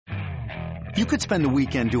You could spend the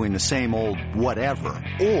weekend doing the same old whatever,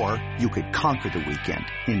 or you could conquer the weekend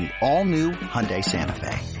in the all-new Hyundai Santa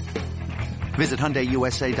Fe. Visit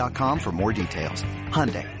HyundaiUSA.com for more details.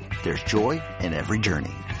 Hyundai, there's joy in every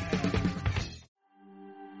journey.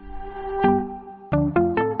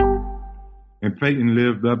 And Peyton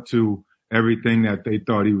lived up to everything that they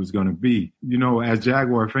thought he was going to be. You know, as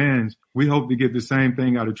Jaguar fans, we hope to get the same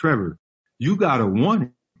thing out of Trevor. You got to want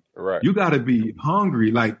it. Right. You got to be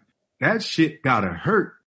hungry. Like, that shit got to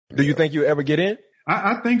hurt. Do you think you ever get in?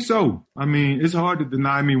 I think so. I mean, it's hard to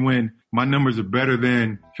deny me when my numbers are better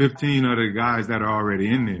than 15 other guys that are already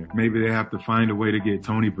in there. Maybe they have to find a way to get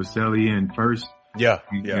Tony Pacelli in first. Yeah.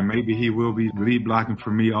 And maybe he will be lead blocking for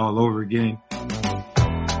me all over again.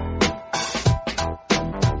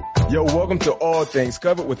 Yo, welcome to All Things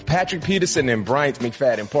Covered with Patrick Peterson and Bryant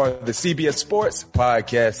McFadden, part of the CBS Sports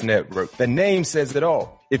Podcast Network. The name says it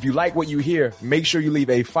all. If you like what you hear, make sure you leave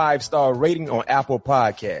a 5-star rating on Apple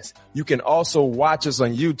Podcasts. You can also watch us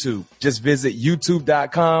on YouTube. Just visit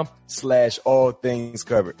youtube.com/all things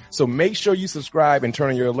covered. So make sure you subscribe and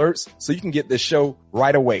turn on your alerts so you can get the show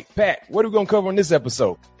right away. Pat, what are we going to cover in this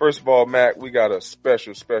episode? First of all, Mac, we got a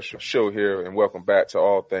special show here, and welcome back to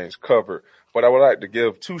All Things Covered. But I would like to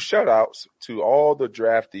give 2 shout-outs to all the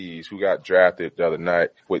draftees who got drafted the other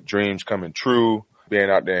night with dreams coming true, being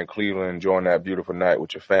out there in Cleveland, enjoying that beautiful night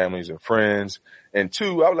with your families and friends. And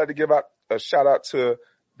 2, I would like to give out a shout-out to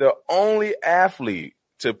the only athlete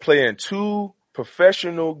to play in 2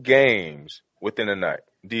 professional games within a night,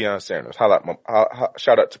 Deion Sanders.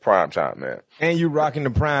 Shout out to Primetime, man. And you rocking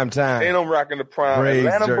the Primetime. And I'm rocking the Prime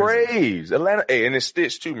Atlanta jersey. Braves. Atlanta, and it's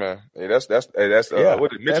stitched too, man. Hey, that's what is That's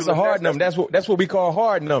it, a hard number. That's what we call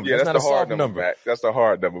hard number. Yeah, that's not the a hard soft number, Matt. That's the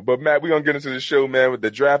hard number. But Matt, we're gonna get into the show, man. With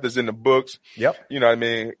the draft is in the books. Yep. You know what I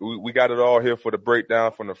mean? We got it all here for the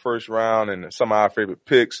breakdown from the first round and some of our favorite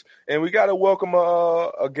picks. And we gotta welcome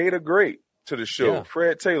a Gator great to the show. Yeah.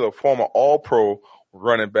 Fred Taylor, former All-Pro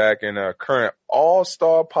running back and a current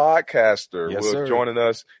all-star podcaster, will joining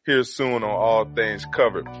us here soon on All Things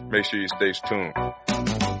Covered. Make sure you stay tuned.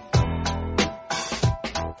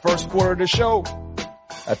 First quarter of the show,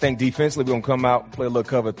 I think defensively we're going to come out, play a little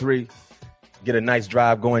cover 3, get a nice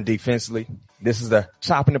drive going defensively. This is the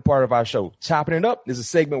chopping it part of our show. Chopping it up is a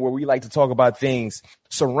segment where we like to talk about things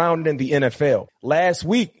surrounding the NFL. Last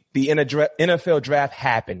week, the NFL draft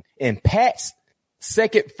happened, and Pat's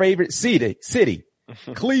second favorite city,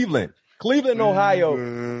 Cleveland, Ohio,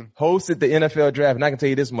 hosted the NFL draft. And I can tell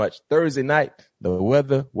you this much. Thursday night, the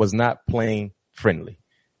weather was not playing friendly.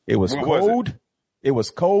 It was cold. It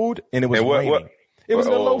was cold and it was raining. It was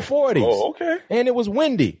in the low 40s. Oh, okay. And it was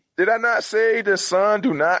windy. Did I not say the sun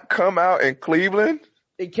do not come out in Cleveland?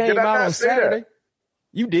 It came out on Saturday.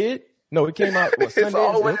 You did? No, it came out Sunday. It's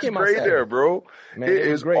always gray there, bro. Man, it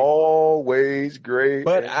is great. Always gray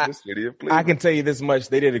but in the city of Cleveland. I can tell you this much.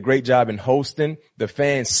 They did a great job in hosting. The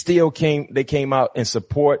fans still came out in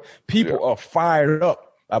support. People are fired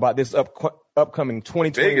up about this upcoming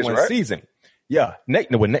 2021 season. Yeah.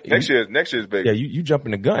 Next year's Vegas. Yeah, you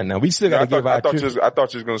jumping the gun. Now we still got to give our. I thought you was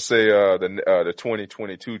going to say, the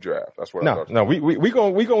 2022 draft. That's what I thought. No, we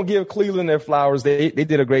gonna give Cleveland their flowers. They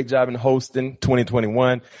did a great job in hosting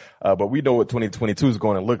 2021. But we know what 2022 is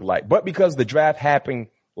going to look like. But because the draft happened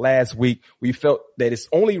last week, we felt that it's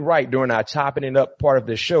only right during our chopping it up part of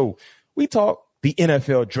the show, we talk the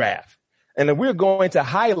NFL draft. And then we're going to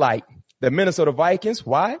highlight the Minnesota Vikings.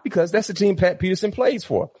 Why? Because that's the team Pat Peterson plays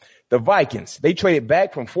for. The Vikings, they traded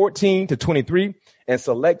back from 14 to 23 and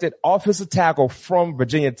selected offensive tackle from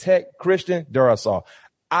Virginia Tech, Christian Darrisaw.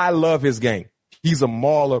 I love his game. He's a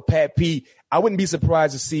mauler. Pat P, I wouldn't be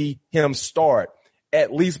surprised to see him start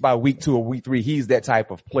at least by week 2 or week 3. He's that type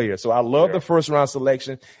of player. So I love the first round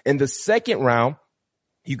selection. In the second round,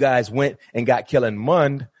 you guys went and got Kellen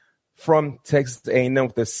Mond from Texas A&M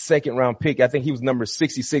with the second round pick. I think he was number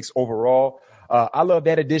 66 overall. I love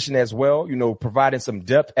that addition as well, providing some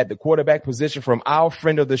depth at the quarterback position from our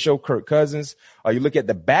friend of the show, Kirk Cousins. You look at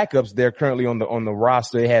the backups there currently on the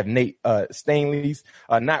roster. They have Nate Stanley's,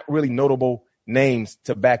 not really notable names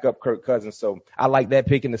to back up Kirk Cousins. So I like that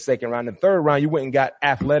pick in the second round. In the third round, you went and got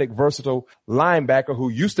athletic, versatile linebacker who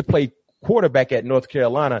used to play quarterback at North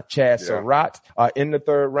Carolina, Chad Surratt. In the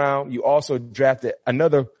third round, you also drafted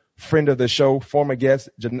another friend of the show, former guest,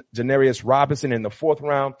 Janarius Robinson in the fourth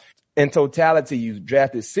round. In totality, you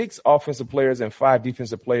drafted 6 offensive players and 5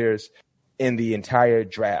 defensive players in the entire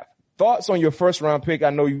draft. Thoughts on your first round pick? I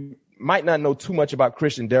know you might not know too much about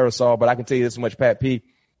Christian Darrisaw, but I can tell you this much, Pat P.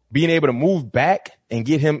 Being able to move back and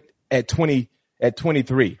get him at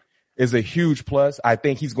 23. is a huge plus. I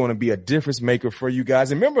think he's going to be a difference maker for you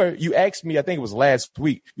guys. And remember, you asked me, I think it was last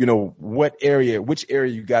week, which area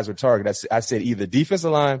you guys were targeting. I said either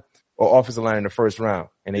defensive line or offensive line in the first round.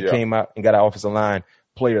 And they came out and got an offensive line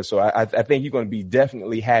player. So I think you're going to be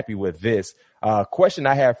definitely happy with this. Question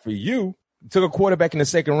I have for you, took a quarterback in the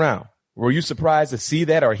second round. Were you surprised to see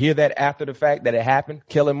that or hear that after the fact that it happened?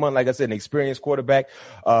 Kellen Mond, like I said, an experienced quarterback,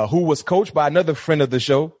 who was coached by another friend of the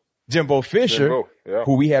show, Jimbo Fisher,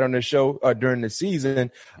 who we had on the show during the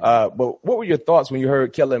season. But what were your thoughts when you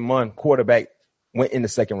heard Kellen Mond, quarterback, went in the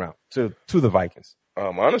second round to the Vikings?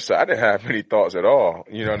 Honestly, I didn't have any thoughts at all.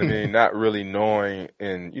 You know what I mean? Not really knowing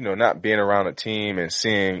and, not being around a team and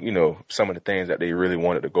seeing, some of the things that they really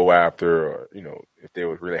wanted to go after or, if they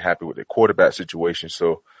were really happy with their quarterback situation.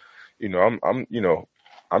 So,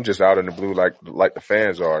 I'm just out in the blue like the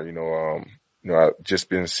fans are, I've just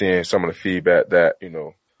been seeing some of the feedback that,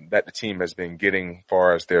 that the team has been getting as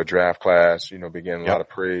far as their draft class, been getting a lot of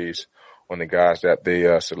praise on the guys that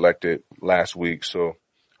they selected last week. So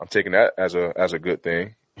I'm taking that as a good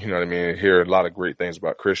thing. You know what I mean? Hear a lot of great things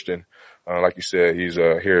about Christian. Like you said, he's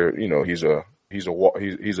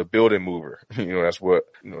a building mover.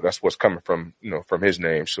 That's what's coming from his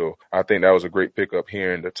name. So I think that was a great pickup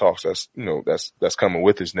hearing the talks that's coming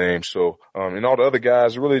with his name. So, and all the other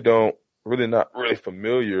guys not really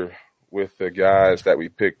familiar with the guys that we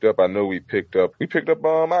picked up. I know we picked up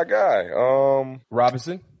my guy,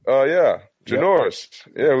 Robinson. Janoris.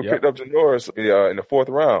 Yeah, we picked up Janoris in the fourth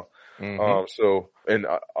round. Mm-hmm.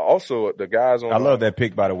 Also the guys on. I love that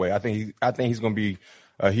pick, by the way. I think he's going to be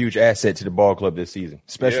a huge asset to the ball club this season,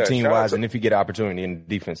 special team wise, and if you get opportunity in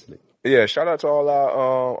defensively. Yeah, shout out to all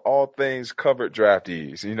our all things covered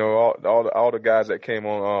draftees. All the guys that came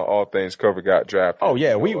on all things covered got drafted. Oh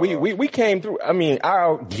yeah, we came through. I mean,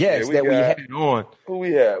 our guests we had on. Who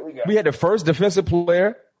we had? We had the first defensive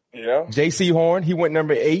player. Yeah. J.C. Horn. He went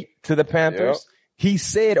number 8 to the Panthers. Yeah. He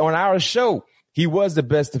said on our show he was the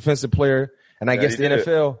best defensive player. And I guess the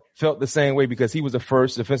NFL felt the same way because he was the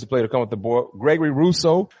first defensive player to come with the board. Gregory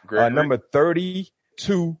Rousseau, number 30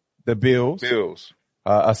 to the Bills.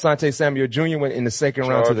 Asante Samuel Jr. went in the second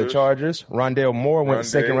round to the Chargers. Rondale Moore went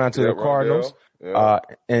second round to the Cardinals. Yeah.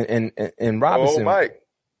 And Robinson.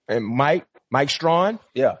 Mike Strawn.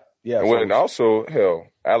 Yeah. And also,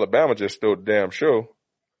 Alabama just stole the damn show.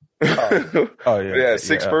 They had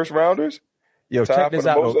 6 first rounders. Yo, check this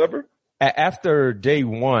out. After day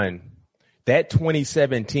one, that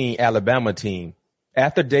 2017 Alabama team,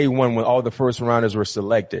 after day one when all the first rounders were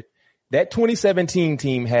selected, that 2017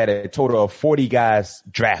 team had a total of 40 guys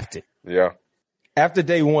drafted. Yeah. After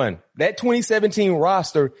day one, that 2017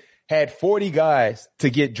 roster had 40 guys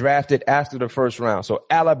to get drafted after the first round. So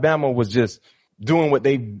Alabama was just doing what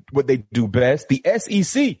they do best. The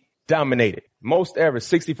SEC dominated. Most ever,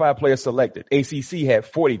 65 players selected. ACC had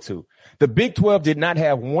 42. The Big 12 did not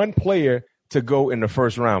have one player to go in the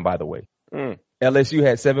first round, by the way. LSU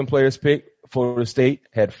had 7 players picked. Florida State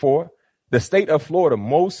had 4. The state of Florida,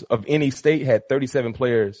 most of any state, had 37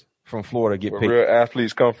 players from Florida get picked. Where real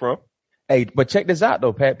athletes come from. Hey, but check this out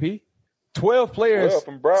though, Pat P. 12 players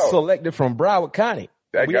selected from Broward County.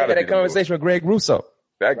 We had that conversation with Greg Rousseau.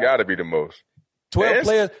 That gotta be the most. 12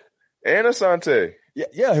 players. And Asante.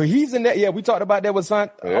 Yeah, he's in that. Yeah, we talked about that with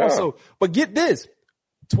Asante also. But get this.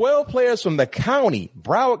 12 players from the county,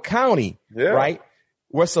 Broward County, right,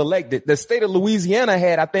 were selected. The state of Louisiana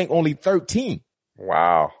had, I think, only 13.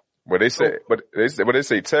 Wow. But they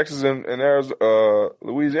say Texas and Arizona,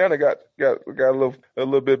 Louisiana got a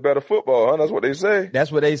little bit better football, huh? That's what they say.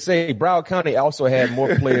 That's what they say. Broward County also had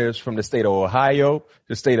more players from the state of Ohio,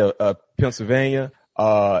 the state of Pennsylvania,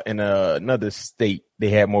 and another state. They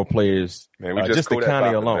had more players. Man, we just the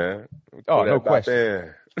county alone. Oh, no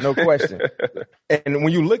question. No question. And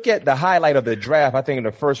when you look at the highlight of the draft, I think in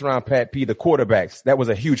the first round, Pat P, the quarterbacks, that was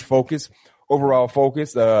a huge focus. Overall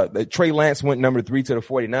focus. The Trey Lance went number 3 to the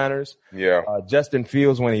 49ers. Yeah. Justin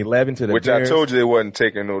Fields went 11 to the Bears. I told you they wasn't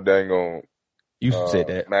taking no dang on. You said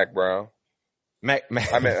that. Mac Brown. I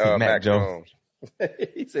meant Mac Jones.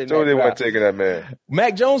 He said told they wasn't taking that man.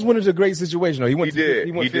 Mac Jones went into a great situation though. He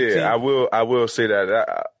did. I will say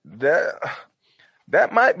that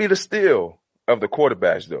might be the steal of the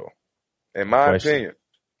quarterbacks though, in my opinion.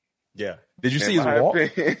 Yeah. Did you see his walk to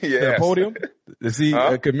the podium? Did he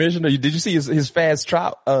commissioner? Did you see his fast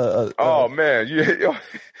trot? Oh man,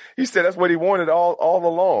 he said that's what he wanted all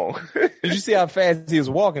along. Did you see how fast he was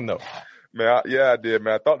walking though? Man, I did,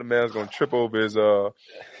 man. I thought the man was gonna trip over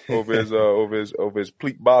his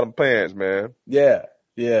pleat bottom pants, man. Yeah.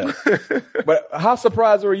 But how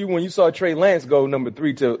surprised were you when you saw Trey Lance go number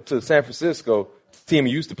 3 to San Francisco team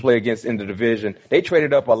he used to play against in the division. They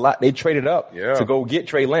traded up a lot. They traded up to go get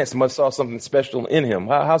Trey Lance. Must saw something special in him.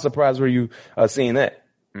 How surprised were you seeing that?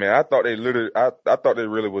 Man, I thought they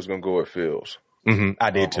really was going to go with Fields. Mm-hmm. I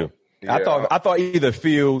did too. Yeah. I thought either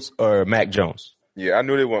Fields or Mac Jones. Yeah, I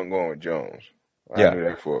knew they weren't going with Jones. I knew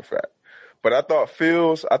that for a fact. But I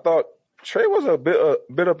thought Trey was a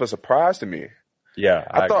bit of a surprise to me. Yeah,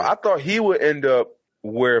 I thought he would end up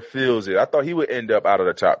where Fields is. I thought he would end up out of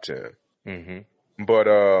the top 10. Mm-hmm. But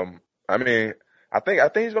I mean, I think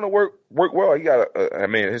he's gonna work well. He got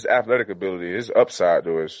his athletic ability, his upside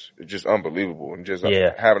though is just unbelievable. And just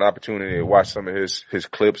have an opportunity to watch some of his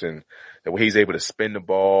clips and the way he's able to spin the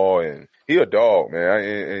ball, and he a dog, man.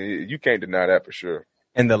 And you can't deny that for sure.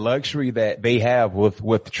 And the luxury that they have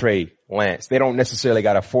with Trey Lance, they don't necessarily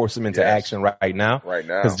got to force him into action right now. Right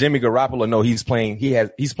now, because Jimmy Garoppolo, he's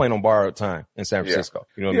playing on borrowed time in San Francisco.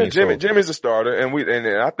 You know what I mean? Jimmy's a starter, and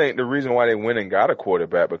I think the reason why they went and got a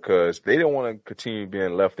quarterback because they didn't want to continue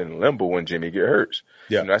being left in limbo when Jimmy get hurt.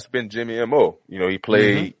 Yeah, that's been Jimmy MO. He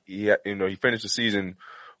played. Mm-hmm. He finished the season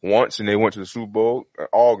once, and they went to the Super Bowl.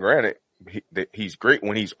 All granted. He's great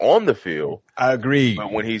when he's on the field. I agree.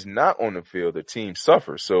 But when he's not on the field, the team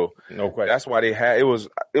suffers. So no question. That's why it was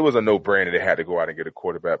a no-brainer. They had to go out and get a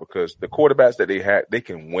quarterback because the quarterbacks that they had, they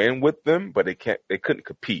can win with them, but they couldn't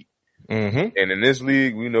compete. Mm-hmm. And in this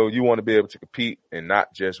league, you want to be able to compete and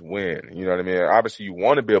not just win. You know what I mean? Obviously you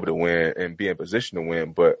want to be able to win and be in position to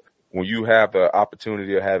win, but when you have the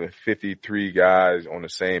opportunity of having 53 guys on the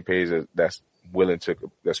same page that's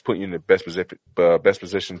putting you in the best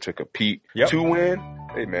position to compete to win.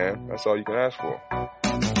 Hey man, that's all you can ask for.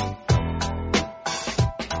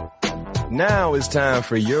 Now it's time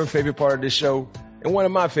for your favorite part of the show and one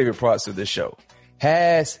of my favorite parts of the show.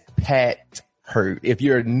 Has Pat heard? If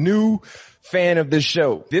you're a new fan of this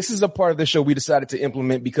show, this is a part of the show we decided to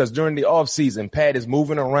implement because during the off season, Pat is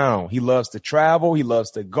moving around. He loves to travel. He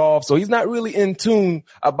loves to golf. So he's not really in tune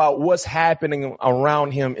about what's happening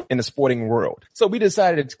around him in the sporting world. So we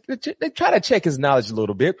decided to try to check his knowledge a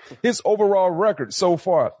little bit. His overall record so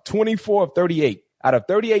far, 24 of 38. Out of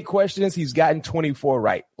 38 questions, he's gotten 24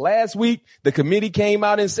 right. Last week, the committee came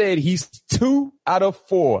out and said he's 2 out of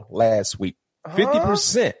 4 last week.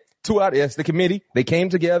 50%. 2 out. Yes, the committee. They came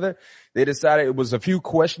together. They decided it was a few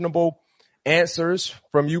questionable answers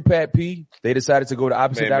from you, Pat P. They decided to go the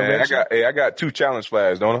opposite direction. I got 2 challenge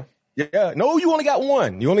flags, don't I? Yeah. No, you only got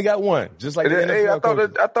 1. You only got 1. Just like the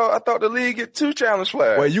NFL. I thought the league get 2 challenge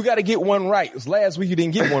flags. Well, you got to get 1 right. Last week you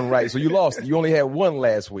didn't get 1 right, so you lost. You only had 1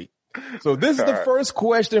 last week. So this is the first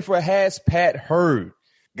question for Has Pat heard?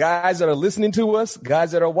 Guys that are listening to us,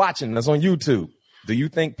 guys that are watching us on YouTube, do you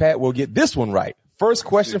think Pat will get this one right? First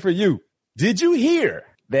question for you. Did you hear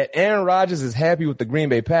that Aaron Rodgers is happy with the Green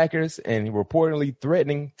Bay Packers and reportedly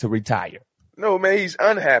threatening to retire? No, man, he's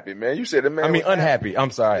unhappy, man. You said the man. Unhappy.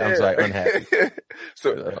 I'm sorry, unhappy.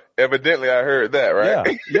 So evidently I heard that,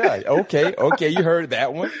 right? Yeah. Okay. You heard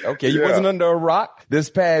that one. Okay. You wasn't under a rock.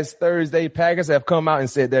 This past Thursday, Packers have come out and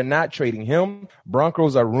said they're not trading him.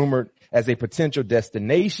 Broncos are rumored as a potential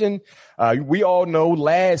destination. We all know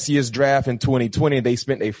last year's draft in 2020, they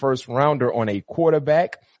spent a first rounder on a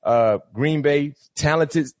quarterback. Green Bay,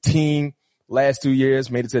 talented team last 2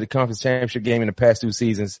 years, made it to the conference championship game in the past 2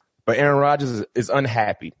 seasons. But Aaron Rodgers is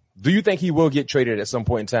unhappy. Do you think he will get traded at some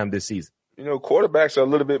point in time this season? Quarterbacks are a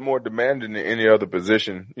little bit more demanding than any other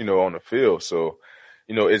position, on the field. So,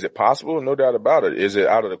 is it possible? No doubt about it. Is it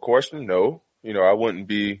out of the question? No. I wouldn't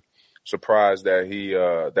be surprised that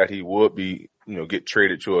he would be, get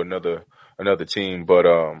traded to another team. But,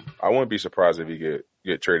 I wouldn't be surprised if he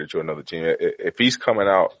get traded to another team. If he's coming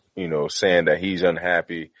out, saying that he's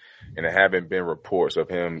unhappy and there haven't been reports of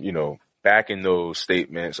him, backing those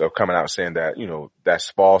statements of coming out saying that,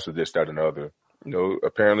 that's false or this, that, and the other.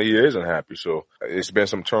 Apparently he is unhappy. So it's been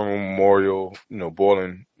some turmoil,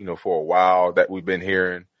 boiling, for a while that we've been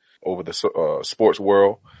hearing over the sports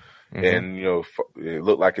world. Mm-hmm. And, it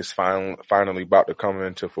looked like it's finally about to come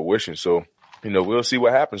into fruition. So, we'll see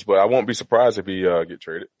what happens, but I won't be surprised if he get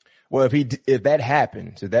traded. Well, if that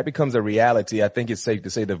happens, if that becomes a reality, I think it's safe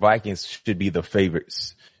to say the Vikings should be the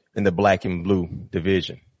favorites in the black and blue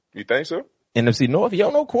division. You think so? NFC North,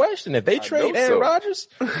 no question. If they trade Aaron Rodgers,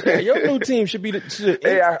 your new team should be I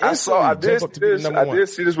did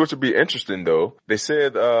see this, which would be interesting though. They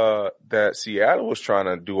said, that Seattle was trying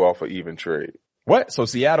to do off an even trade. What? So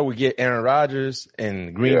Seattle would get Aaron Rodgers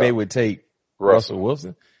and Green Bay would take Russell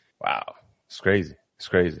Wilson? Wow. It's crazy.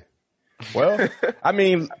 Well,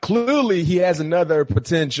 clearly he has another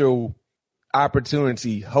potential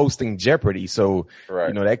opportunity hosting Jeopardy. So,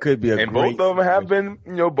 Right. That could be a And great. both of them have been,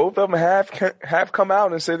 both of them have come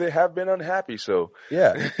out and said they have been unhappy. So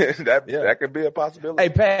Yeah. that could be a possibility. Hey,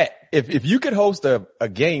 Pat, if you could host a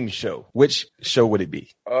game show, which show would it be?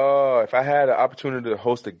 If I had an opportunity to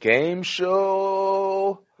host a game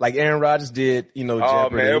show, Like Aaron Rodgers did, oh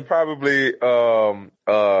Jeopardy. man, it'll probably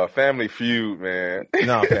Family Feud, man.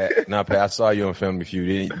 No, Pat, I saw you on Family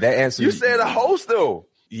Feud. That answer. You said a host though.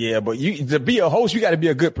 Yeah, but to be a host, you got to be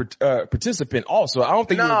a good participant also. I don't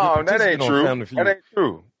think you're a good that ain't participant on true. Family Feud. That ain't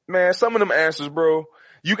true. Man, some of them answers, bro,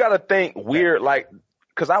 you got to think weird, like,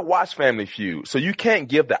 cause I watch Family Feud, so you can't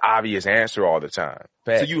give the obvious answer all the time.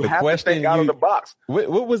 Pat, so you the have to think out of the box.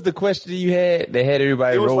 What was the question you had that had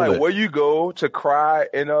everybody It was rolling? like, where you go to cry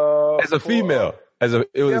in As a female.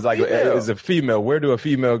 It was a female. Where do a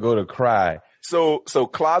female go to cry? So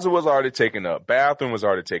closet was already taken up. Bathroom was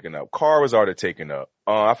already taken up. Car was already taken up.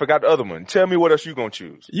 I forgot the other one. Tell me what else you gonna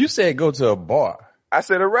choose. You said go to a bar. I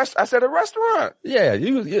said a restaurant. Yeah,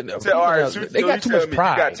 All right, they got too much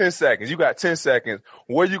pride. You got 10 seconds. You got 10 seconds.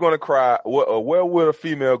 Where you gonna cry? Where would a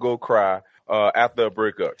female go cry after a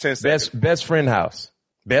breakup? 10 seconds. Best friend house.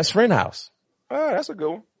 Best friend house. Oh, that's a good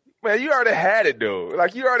one. Man, you already had it though.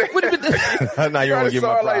 Like you already. Now you want to give me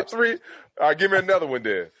saw props. like 3. All right, give me another one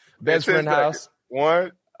then. Best friend house.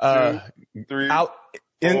 1, 2, 3. Out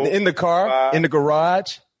in the car, 5. in the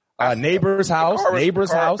garage. Neighbor's house.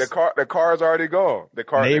 Neighbor's house. The car's already gone. The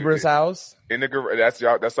car. Neighbor's house. In the garage.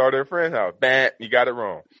 That's all their friend's house. Bam, you got it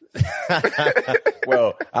wrong.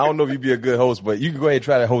 Well, I don't know if you'd be a good host, but you can go ahead and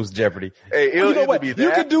try to host Jeopardy. Hey, you know what? Be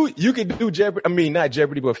that. You can do Jeopardy. I mean, not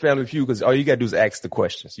Jeopardy, but Family Feud, because all you gotta do is ask the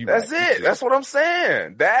questions. That's it. That's what I'm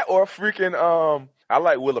saying. That or freaking I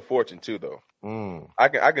like Wheel of Fortune too, though. I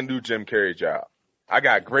can do Jim Carrey job. I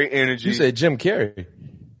got great energy. You said Jim Carrey.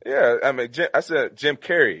 Yeah, I said Jim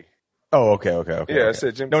Carrey. Oh, okay. Yeah, I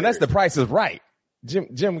said Jim Carrey. No, that's The Price is Right. Jim.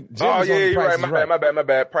 Oh yeah, you're right. My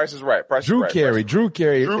bad. Price is Right. Drew Carey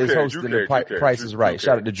is hosting the Price is Right.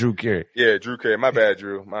 Shout out to Drew Carey. Yeah, Drew Carey. My bad,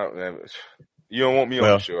 Drew. You don't want me on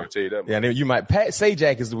the show. I'll tell you that. Yeah, you might. Pat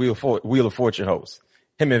Sajak is the Wheel of Fortune host.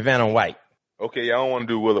 Him and Vanna White. Okay, yeah, I don't want to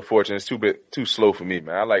do Wheel of Fortune. It's too slow for me,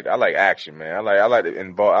 man. I like action, man. I like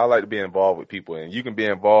to be involved with people, and you can be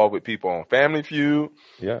involved with people on Family Feud.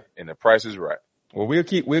 Yeah, and The Price is Right. Well, we'll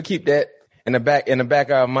keep that in the back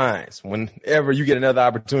of our minds. Whenever you get another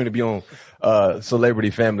opportunity to be on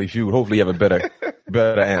Celebrity Family Feud, hopefully you have a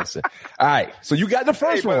better answer. All right, so you got the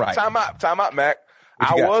first one right. Time out, Mac.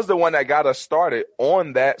 I was the one that got us started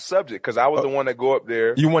on that subject because I was the one that go up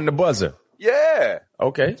there. You won the buzzer. Yeah.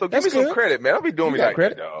 Okay. So give me some credit, man. I'll be doing me like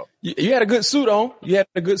credit. That, dog. You had a good suit on. You had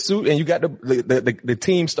a good suit, and you got the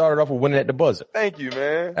team started off with winning at the buzzer. Thank you,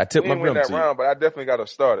 man. I tipped my brim that to you. round, but I definitely got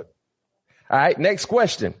us started. All right. Next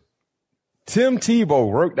question. Tim Tebow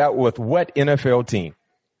worked out with what NFL team?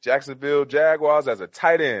 Jacksonville Jaguars as a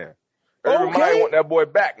tight end. Urban Meyer want that boy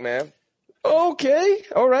back, man. Okay.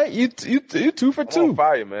 All right. You 2 for 2. I'm on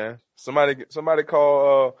fire, man. Somebody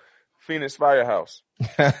call Phoenix Firehouse.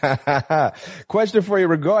 Question for you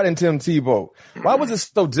regarding Tim Tebow. Why was it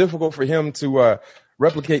so difficult for him to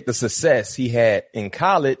replicate the success he had in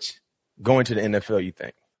college going to the NFL, you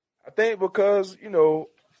think? I think because,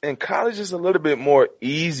 in college it's a little bit more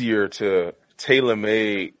easier to tailor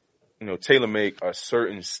make a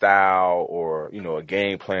certain style or, a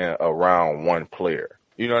game plan around one player.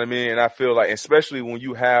 You know what I mean? And I feel like, especially when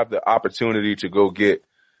you have the opportunity to go get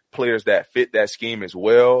players that fit that scheme as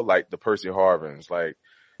well, like the Percy Harvins, like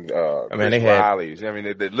Riley's. I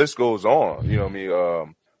mean, the list goes on. You know what I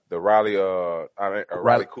mean? The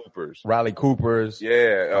Riley Coopers. Riley Coopers.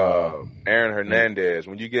 Yeah. Aaron Hernandez.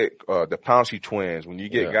 When you get the Pouncey twins, when you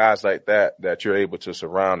get guys like that you're able to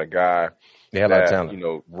surround a guy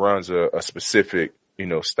that, runs a specific,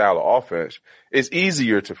 style of offense, it's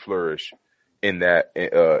easier to flourish in that,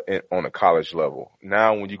 on a college level.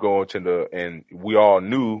 Now, when you go and we all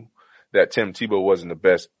knew that Tim Tebow wasn't the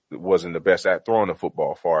best at throwing the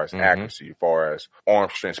football, as far as accuracy, as far as arm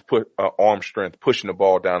strength, pushing the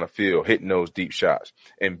ball down the field, hitting those deep shots,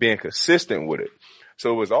 and being consistent with it.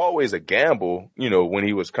 So it was always a gamble, when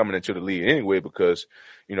he was coming into the league anyway, because,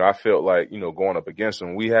 I felt like, going up against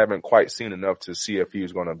him, we haven't quite seen enough to see if he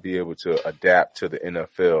was going to be able to adapt to the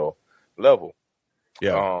NFL level.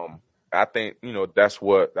 Yeah. I think, that's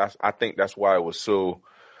why it was so,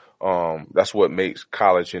 that's what makes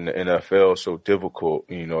college and the NFL so difficult.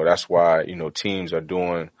 That's why, teams are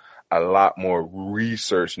doing a lot more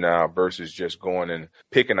research now versus just going and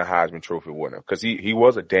picking a Heisman Trophy winner. Cause he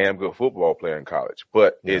was a damn good football player in college,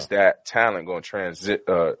 but is that talent going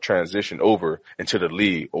to transition over into the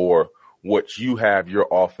league, or what you have your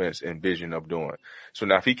offense and vision of doing. So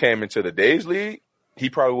now if he came into the Days League, he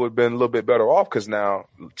probably would have been a little bit better off because now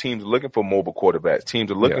teams are looking for mobile quarterbacks.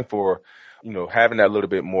 Teams are looking for, having that little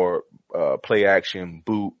bit more play action,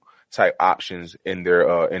 boot type options in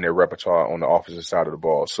their repertoire on the offensive side of the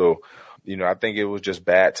ball. So, I think it was just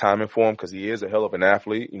bad timing for him because he is a hell of an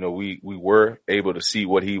athlete. We were able to see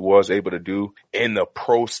what he was able to do in the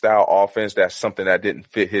pro style offense. That's something that didn't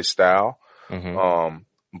fit his style.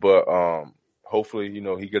 But hopefully,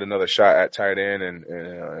 he get another shot at tight end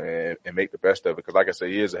and make the best of it. Because like I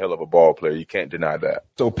say, he is a hell of a ball player. You can't deny that.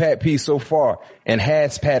 So Pat P so far, and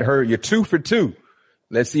has Pat Hurd, you're 2 for 2.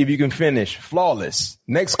 Let's see if you can finish flawless.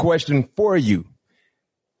 Next question for you.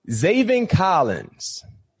 Zaven Collins,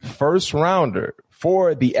 first rounder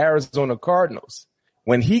for the Arizona Cardinals.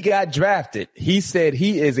 When he got drafted, he said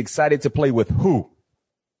he is excited to play with who?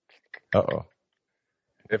 Uh-oh.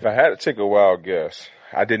 If I had to take a wild guess,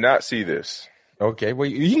 I did not see this. Okay, well,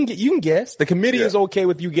 you can guess. The committee is okay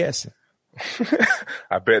with you guessing.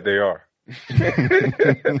 I bet they are.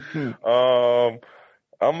 I'm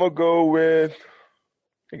going to go with,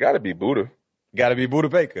 it got to be Buddha. Got to be Buddha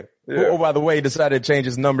Baker. Yeah. Oh, by the way, he decided to change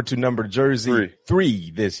his number to number jersey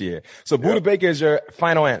 3 this year. So Buddha Baker is your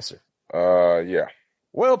final answer. Yeah.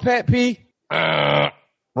 Well, Pat P,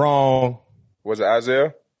 wrong. Was it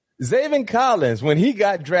Isaiah? Zaven Collins, when he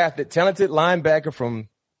got drafted, talented linebacker from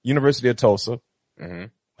University of Tulsa.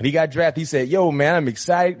 When he got drafted, he said, yo, man, I'm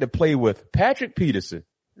excited to play with Patrick Peterson.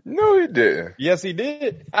 No, he didn't. Yes, he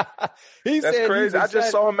did. That's crazy. I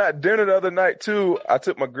just saw him at dinner the other night, too. I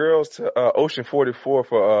took my girls to Ocean 44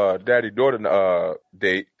 for daddy-daughter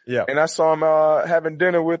date. Yeah. And I saw him having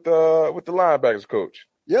dinner with the linebackers coach.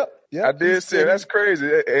 Yep. I did say that's crazy.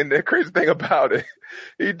 And the crazy thing about it,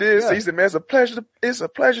 he did say, he said, man, it's a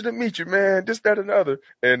pleasure to meet you, man. This, that, and the other.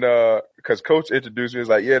 And, cause coach introduced me, he was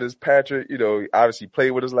like, yeah, this is Patrick, he obviously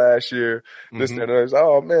played with us last year. This, that, and the other. Said,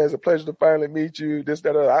 oh man, it's a pleasure to finally meet you. This,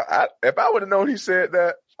 that, and the other. If I would have known he said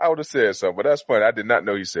that, I would have said something, but that's funny. I did not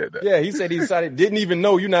know he said that. Yeah, he said he decided, didn't even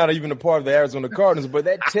know you're not even a part of the Arizona Cardinals, but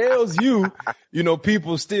that tells you,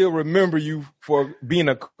 people still remember you for being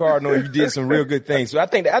a Cardinal and you did some real good things. So I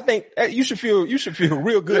think you should feel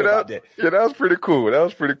real good about that. Yeah, that was pretty cool.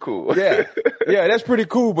 Yeah, that's pretty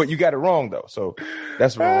cool, but you got it wrong though. So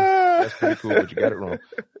that's wrong. That's pretty cool, but you got it wrong.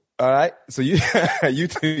 All right. So you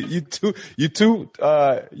two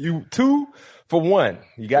for 1.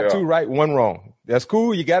 You got 2 right, 1 wrong. That's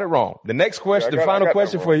cool. You got it wrong. The next question, final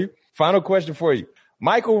question for you. Final question for you.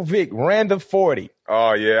 Michael Vick ran the 40.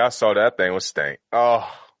 Oh yeah, I saw that thing was stank. Oh.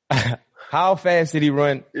 How fast did he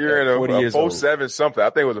run? You're 40 years old. 4.7 something. I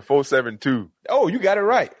think it was a 4.72. Oh, you got it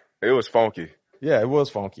right. It was funky. Yeah, it was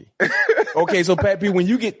funky. Okay, so Pat P, when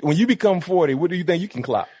you become 40, what do you think you can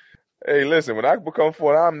clock? Hey, listen, when I become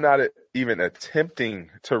 40, I'm not even attempting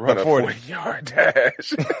to run a 40-yard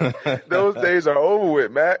dash. Those days are over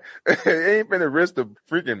with, Matt. It ain't been a risk of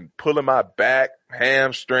freaking pulling my back,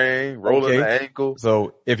 hamstring, rolling the ankle.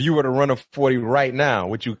 So if you were to run a 40 right now,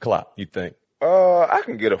 what you clock, you think? I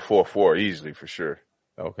can get a 4.4 easily for sure.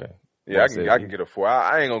 Okay. Yeah, I can get a 4.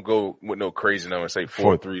 I ain't gonna go with no crazy number and say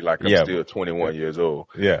 4.3 like I'm still 21 years old.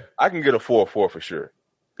 Yeah. I can get a 4.4 for sure.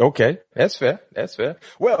 Okay. That's fair.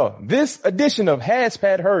 Well, this edition of Has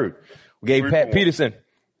Pat Heard gave Pat Peterson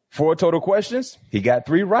 4 total questions. He got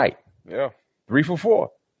 3 right. Yeah. 3 for 4.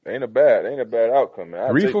 Ain't a bad outcome, man.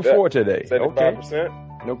 3 for 4 today. 75%. Okay.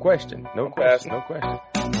 No question.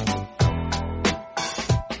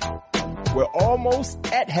 We're almost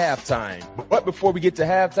at halftime. But before we get to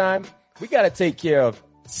halftime, we got to take care of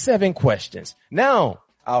 7 questions. Now,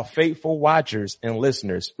 our faithful watchers and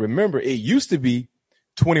listeners, remember it used to be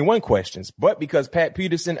 21 questions, but because Pat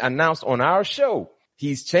Peterson announced on our show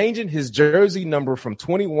he's changing his jersey number from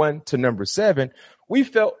 21 to number 7, we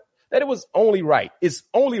felt that it was only right. It's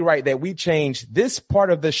only right that we change this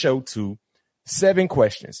part of the show to 7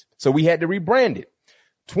 questions. So we had to rebrand it.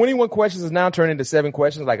 21 questions is now turned into 7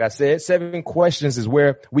 questions. Like I said, 7 questions is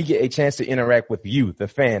where we get a chance to interact with you, the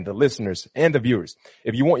fan, the listeners, and the viewers.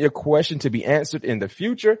 If you want your question to be answered in the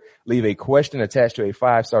future, leave a question attached to a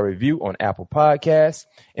 5-star review on Apple Podcasts,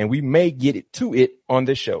 and we may get to it on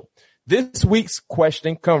the show. This week's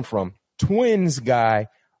question comes from Twins Guy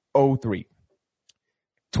 03.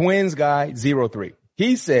 Twins Guy 03.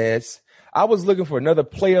 He says, I was looking for another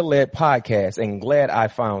player-led podcast and glad I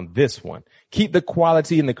found this one. Keep the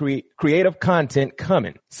quality and the creative content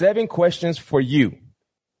coming. 7 questions for you.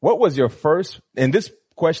 What was your first, and this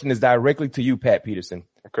question is directly to you, Pat Peterson.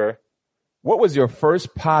 Okay. What was your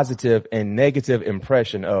first positive and negative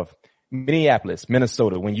impression of Minneapolis,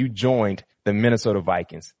 Minnesota, when you joined the Minnesota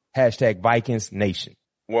Vikings? #Vikings Nation.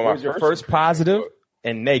 Well, what was your first positive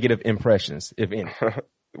and negative impressions, if any?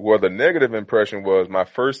 Well, the negative impression was my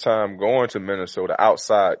first time going to Minnesota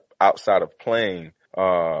outside of playing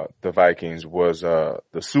the Vikings was the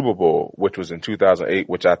Super Bowl, which was in 2008,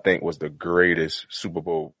 which I think was the greatest Super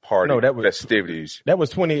Bowl party festivities. That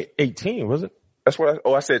was 2018, was it? That's what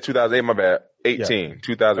I said 2008, my bad.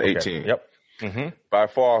 2018. Okay. Yep. Mm-hmm. By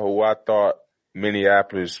far who I thought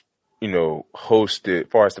Minneapolis, hosted as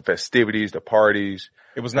far as the festivities, the parties.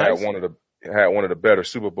 It was nice. Had one of the better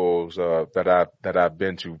Super Bowls that I've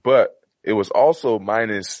been to, but it was also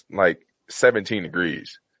minus like 17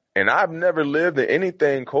 degrees. And I've never lived in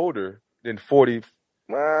anything colder than 40,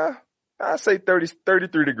 I say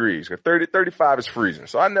 33 degrees. 35 is freezing.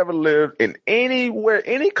 So I never lived in any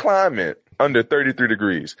climate under 33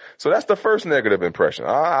 degrees. So that's the first negative impression.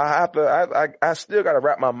 I still got to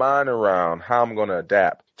wrap my mind around how I'm going to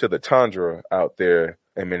adapt to the tundra out there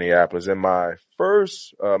in Minneapolis. And my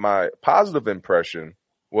first, my positive impression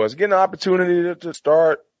was getting an opportunity to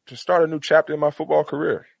start a new chapter in my football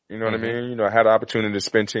career. You know what I mean? I had an opportunity to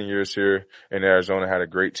spend 10 years here in Arizona, had a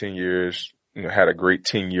great 10 years, had a great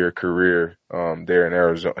 10-year career, here in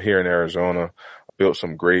Arizona, built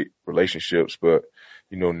some great relationships, but,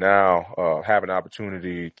 now, have an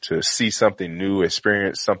opportunity to see something new,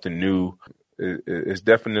 experience something new is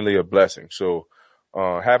definitely a blessing. So,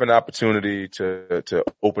 have an opportunity to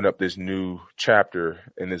open up this new chapter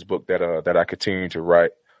in this book that I continue to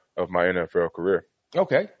write of my NFL career.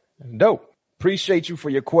 Okay. Dope. Appreciate you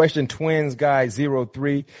for your question, Twins Guy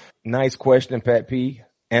 03. Nice question, Pat P.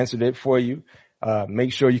 Answered it for you.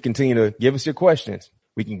 Make sure you continue to give us your questions.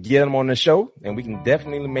 We can get them on the show, and we can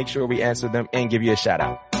definitely make sure we answer them and give you a shout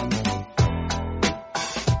out.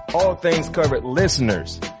 All Things Covered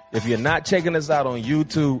listeners, if you're not checking us out on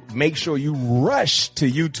YouTube, make sure you rush to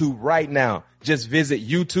YouTube right now. Just visit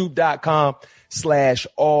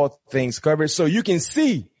youtube.com/allthingscovered so you can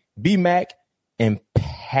see B-Mac and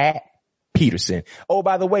Pat Peterson. Oh,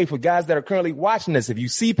 by the way, for guys that are currently watching this, if you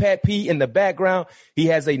see Pat P in the background, he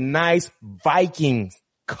has a nice Vikings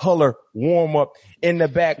color warm up in the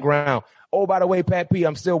background. Oh, by the way, Pat P,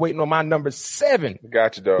 I'm still waiting on my number 7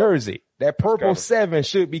 Gotcha, dog. jersey. That purple 7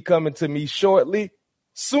 should be coming to me shortly,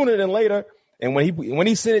 sooner than later. And when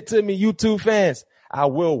he sent it to me, YouTube fans, I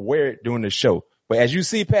will wear it during the show. But as you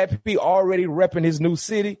see, Pat P already repping his new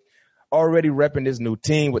city, already repping his new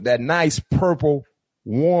team with that nice purple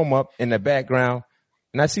warm up in the background.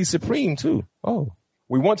 And I see Supreme too. Oh,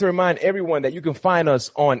 we want to remind everyone that you can find us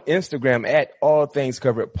on Instagram at All Things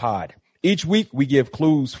Covered Pod. Each week we give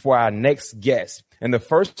clues for our next guest, and the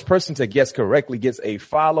first person to guess correctly gets a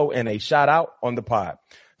follow and a shout out on the pod.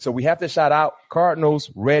 So we have to shout out Cardinals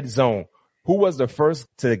Red Zone, who was the first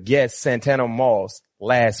to guess Santana Moss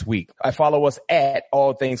last week. Follow us at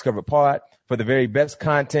All Things Covered Pod for the very best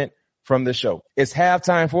content from the show. It's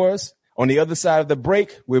halftime for us. On the other side of the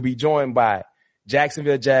break, we'll be joined by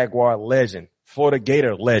Jacksonville Jaguar legend, Florida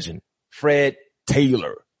Gator legend, Fred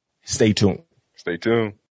Taylor. Stay tuned. Stay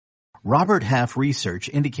tuned. Robert Half research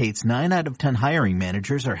indicates 9 out of 10 hiring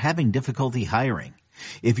managers are having difficulty hiring.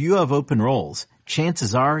 If you have open roles,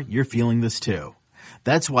 chances are you're feeling this too.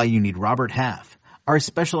 That's why you need Robert Half. Our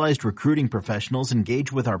specialized recruiting professionals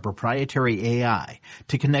engage with our proprietary AI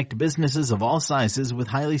to connect businesses of all sizes with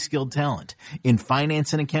highly skilled talent in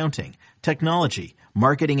finance and accounting, technology,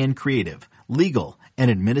 marketing and creative, legal, and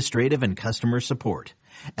administrative and customer support.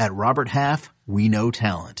 At Robert Half, we know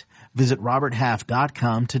talent. Visit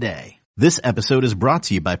roberthalf.com today. This episode is brought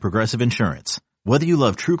to you by Progressive Insurance. Whether you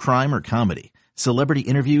love true crime or comedy, celebrity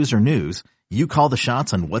interviews or news, you call the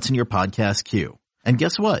shots on what's in your podcast queue. And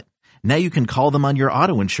guess what? Now you can call them on your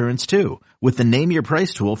auto insurance too with the Name Your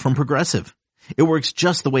Price tool from Progressive. It works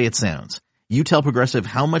just the way it sounds. You tell Progressive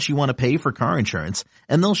how much you want to pay for car insurance,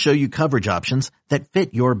 and they'll show you coverage options that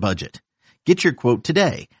fit your budget. Get your quote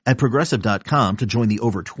today at Progressive.com to join the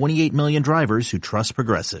over 28 million drivers who trust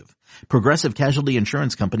Progressive. Progressive Casualty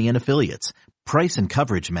Insurance Company and Affiliates. Price and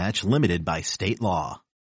coverage match limited by state law.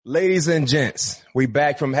 Ladies and gents, we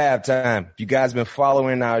back from halftime. If you guys been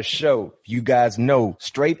following our show, you guys know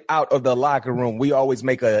straight out of the locker room, we always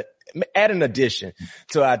add an addition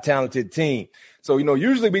to our talented team. So,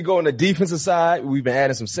 usually we go on the defensive side. We've been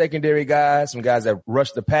adding some secondary guys, some guys that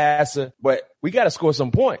rush the passer. But we got to score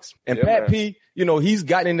some points. And Yeah, Pat man. P, you know, he's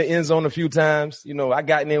gotten in the end zone a few times. You know, I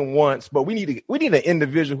gotten in once, but we need an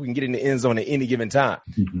individual who can get in the end zone at any given time.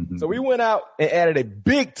 So we went out and added a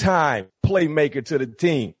big time playmaker to the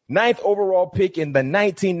team. 9th overall pick in the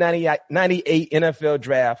 1998 NFL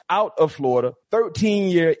draft out of Florida.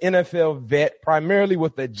 13-year NFL vet, primarily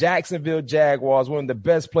with the Jacksonville Jaguars, one of the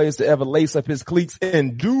best players to ever lace up his cleats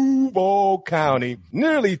in Duval County.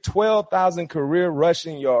 Nearly 12,000 career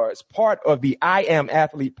rushing yards. Part of the I Am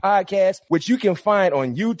Athlete podcast, which you can find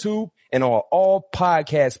on YouTube and on all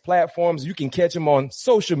podcast platforms. You can catch him on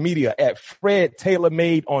social media at Fred Taylor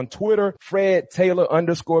Made on Twitter, Fred Taylor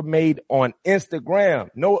 _made on Instagram.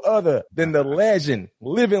 No other than the legend,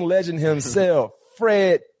 living legend himself,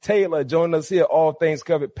 Fred Taylor, joining us here. All things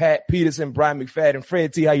covered. Pat Peterson, Brian McFadden.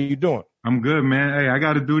 Fred T, how you doing? I'm good, man. Hey, I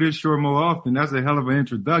got to do this show more often. That's a hell of an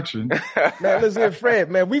introduction. Man, listen here,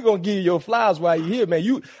 Fred, man, we gonna give you your flowers while you're here,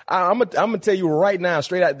 man. I'm gonna tell you right now,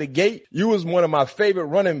 straight out the gate, you was one of my favorite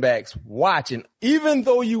running backs watching, even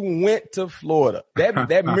though you went to Florida.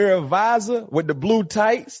 That mirror visor with the blue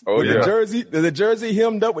tights, Oh, yeah. the jersey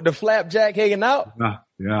hemmed up with the flapjack hanging out.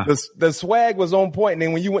 Yeah. The swag was on point. And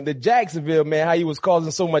then when you went to Jacksonville, man, how you was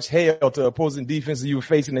causing so much hell to opposing defenses you were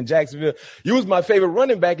facing in Jacksonville. You was my favorite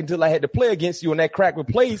running back until I had to play against you in that crack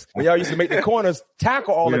replace when y'all used to make the corners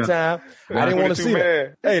tackle all the time. I didn't want to see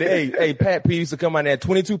it. Hey, Pat P used to come out there,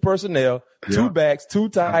 22 personnel, 2 backs, 2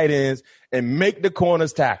 tight ends, and make the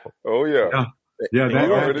corners tackle. Oh, yeah. Yeah,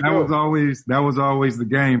 that was always the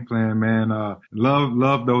game plan, man.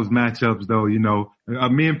 Love those matchups though, you know.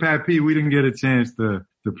 Me and Pat P, we didn't get a chance to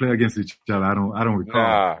play against each other. I don't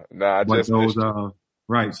recall. Nah, I just missed you.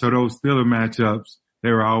 Right. So those Steeler matchups,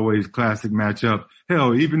 they were always classic matchups.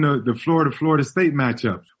 Hell, even the Florida State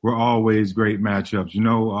matchups were always great matchups, you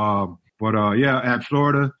know. At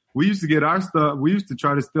Florida, we used to get our stuff. We used to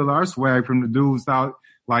try to steal our swag from the dudes out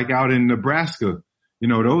in Nebraska. You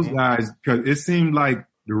know, those guys, cause it seemed like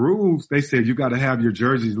the rules, they said you got to have your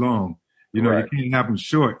jerseys long. You know, Right. You can't have them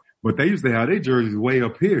short, but they used to have their jerseys way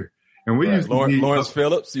up here. And we used to be, Lawrence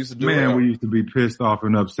Phillips used to do man, it. we used to be pissed off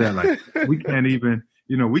and upset. Like we can't even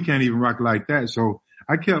rock like that. So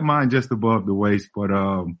I kept mine just above the waist, but,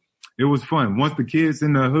 it was fun. Once the kids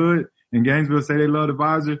in the hood in Gainesville say they love the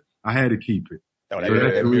visor, I had to keep it. Oh, So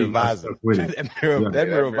that's that the mirror reason I visor. stuck with it. That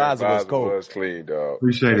mirror visor was cold. Was clean, dog.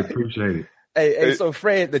 Appreciate it. Hey, so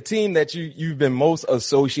Fred, the team that you've been most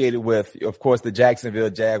associated with, of course, the Jacksonville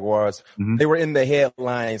Jaguars, they were in the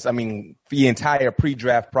headlines. I mean, the entire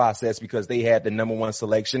pre-draft process because they had the #1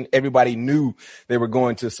 selection. Everybody knew they were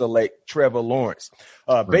going to select Trevor Lawrence.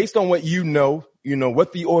 Based on what you know,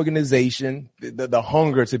 what the organization, the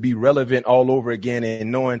hunger to be relevant all over again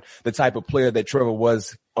and knowing the type of player that Trevor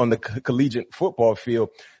was on the collegiate football field,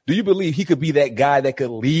 do you believe he could be that guy that could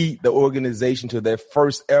lead the organization to their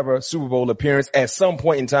first ever Super Bowl appearance at some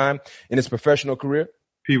point in time in his professional career?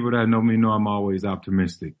 People that know me know I'm always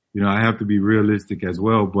optimistic. You know, I have to be realistic as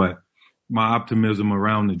well, but my optimism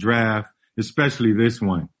around the draft, especially this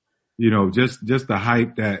one, you know, just the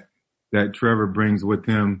hype that Trevor brings with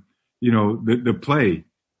him, you know, the play,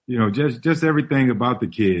 you know, just everything about the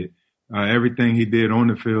kid, everything he did on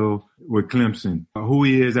the field with Clemson, who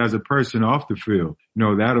he is as a person off the field, you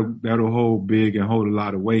know, that'll hold big and hold a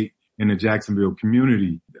lot of weight in the Jacksonville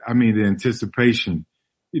community. I mean, the anticipation,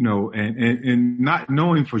 you know, and not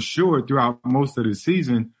knowing for sure throughout most of the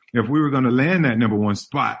season if we were going to land that #1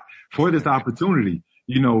 spot for this opportunity.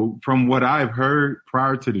 You know, from what I've heard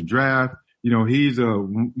prior to the draft, you know, he's a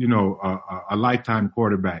lifetime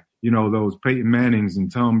quarterback. You know, those Peyton Mannings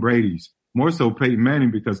and Tom Brady's. More so Peyton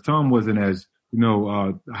Manning because Tom wasn't as, you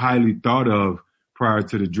know, highly thought of prior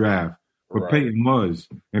to the draft. But Right. Peyton was.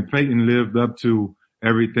 And Peyton lived up to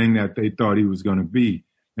everything that they thought he was going to be.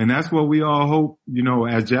 And that's what we all hope, you know,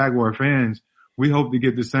 as Jaguar fans, we hope to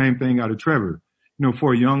get the same thing out of Trevor. You know,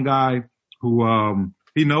 for a young guy who,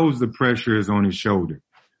 he knows the pressure is on his shoulder,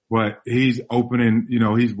 but he's opening, you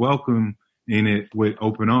know, he's welcoming it with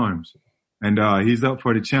open arms and, he's up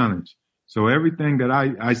for the challenge. So everything that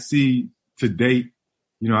I see to date,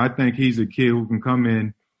 you know, I think he's a kid who can come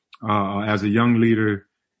in, as a young leader,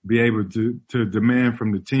 be able to demand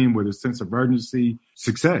from the team with a sense of urgency,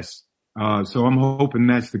 success. So I'm hoping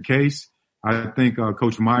that's the case. I think,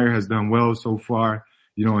 Coach Meyer has done well so far,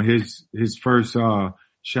 you know, his first,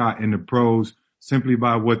 shot in the pros simply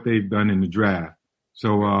by what they've done in the draft.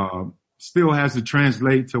 So, still has to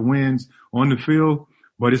translate to wins on the field,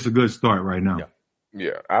 but it's a good start right now.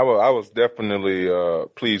 Yeah, I was definitely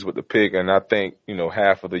pleased with the pick, and I think, you know,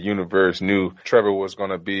 half of the universe knew Trevor was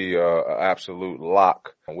going to be an absolute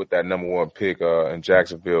lock with that #1 pick in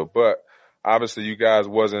Jacksonville. But Obviously, you guys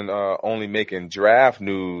wasn't only making draft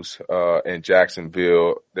news in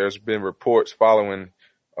Jacksonville. There's been reports following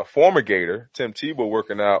a former Gator, Tim Tebow,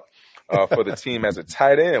 working out for the team as a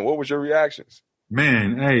tight end. What was your reactions?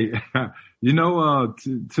 Man, hey,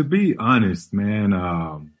 to be honest,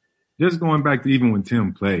 man, just going back to even when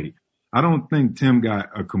Tim played, I don't think Tim got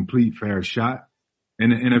a complete fair shot in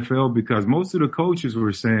the NFL because most of the coaches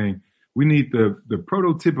were saying we need the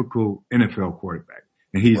prototypical NFL quarterback,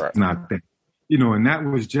 and he's not that. And that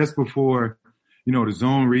was just before, the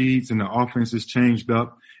zone reads and the offenses changed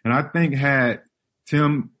up. And I think had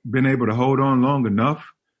Tim been able to hold on long enough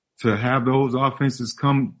to have those offenses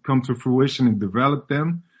come to fruition and develop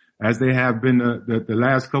them as they have been the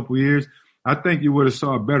last couple of years, I think you would have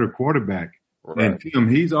saw a better quarterback. Right. And Tim,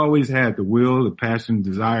 he's always had the will, the passion,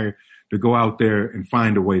 desire to go out there and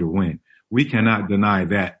find a way to win. We cannot deny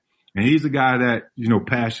that. And he's a guy that,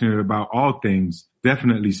 passionate about all things,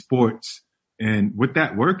 definitely sports. And with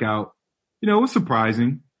that workout, it was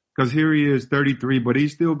surprising because here he is 33, but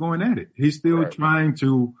he's still going at it. He's still trying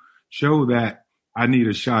to show that I need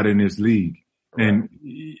a shot in this league. Right. And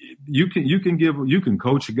you can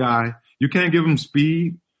coach a guy. You can't give him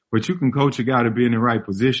speed, but you can coach a guy to be in the right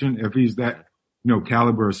position if he's that,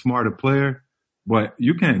 caliber, a smarter player, but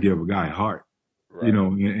you can't give a guy heart,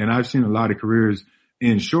 and I've seen a lot of careers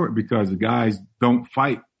end short because the guys don't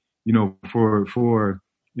fight, for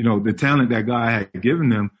the talent that God had given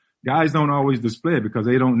them. Guys don't always display it because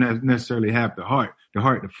they don't necessarily have the heart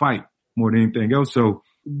to fight more than anything else. So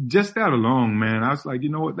just that alone, man, I was like,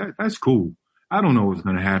 that's cool. I don't know what's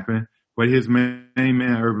going to happen, but his main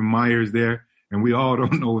man, Urban Meyer, is there, and we all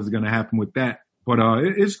don't know what's going to happen with that. But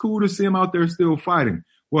it's cool to see him out there still fighting,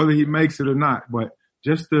 whether he makes it or not. But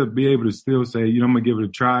just to be able to still say, I'm going to give it a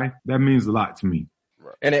try, that means a lot to me.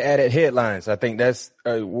 And it added headlines. I think that's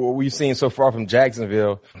what we've seen so far from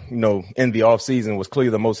Jacksonville, in the off season was clearly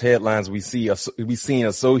the most headlines we've seen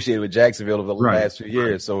associated with Jacksonville over the last few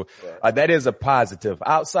years. So that is a positive.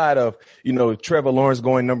 Outside of, Trevor Lawrence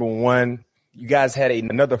going number one, you guys had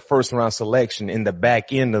another first round selection in the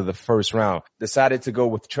back end of the first round. Decided to go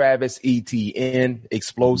with Travis Etienne,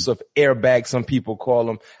 explosive airbag, some people call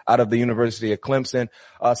him, out of the University of Clemson.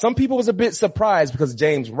 Some people was a bit surprised because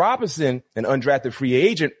James Robinson, an undrafted free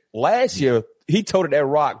agent last year, he toted that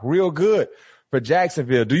rock real good for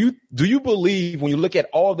Jacksonville. Do you believe when you look at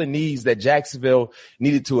all the needs that Jacksonville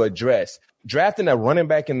needed to address, drafting a running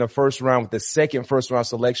back in the first round with the second first round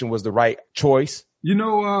selection was the right choice?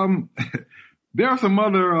 There are some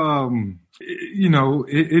other,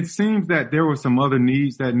 it seems that there were some other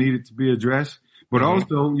needs that needed to be addressed, but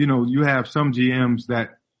also, you have some GMs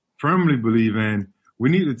that firmly believe in we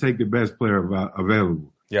need to take the best player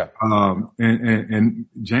available. Yeah. And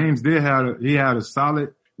James he had a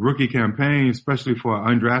solid rookie campaign, especially for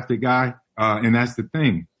an undrafted guy. And that's the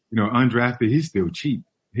thing, undrafted, he's still cheap.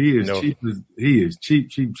 He is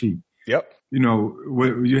cheap. Yep.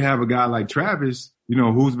 You have a guy like Travis,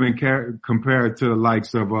 who's been compared to the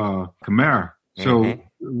likes of Kamara. So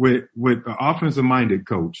with the offensive-minded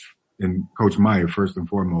coach, and Coach Meyer first and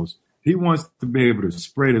foremost, he wants to be able to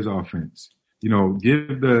spread his offense.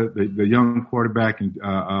 Give the young quarterback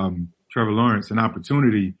and Trevor Lawrence an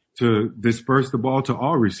opportunity to disperse the ball to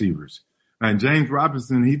all receivers. And James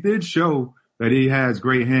Robinson, he did show that he has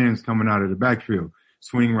great hands coming out of the backfield,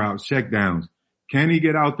 swing routes, check downs. Can he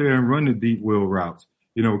get out there and run the deep wheel routes?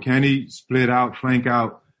 Can he split out, flank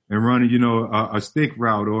out, and run, a stick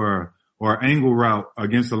route or angle route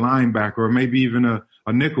against a linebacker, or maybe even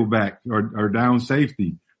a nickel back or down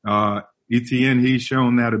safety? Etienne, he's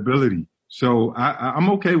shown that ability. So I'm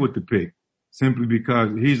okay with the pick simply because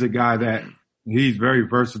he's a guy that he's very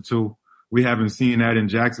versatile. We haven't seen that in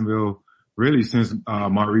Jacksonville really since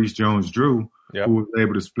Maurice Jones-Drew, who was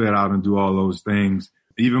able to split out and do all those things.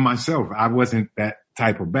 Even myself, I wasn't that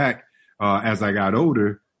type of back as I got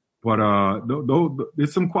older, but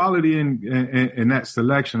there's some quality in that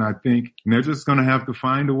selection, I think. And they're just going to have to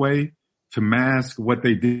find a way to mask what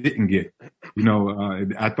they didn't get.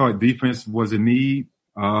 I thought defense was a need.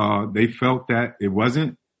 They felt that it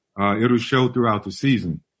wasn't. It'll show throughout the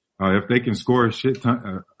season. If they can score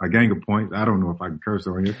a gang of points, I don't know if I can curse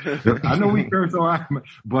on here. I know we curse on,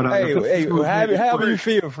 but however you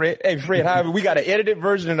feel, Fred. Hey, Fred, however, we got an edited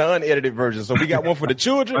version and an unedited version. So we got one for the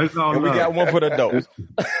children and we got one for the adults.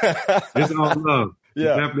 It's all love. Yeah,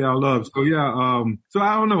 it's definitely all love. So so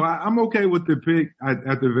I don't know. I'm okay with the pick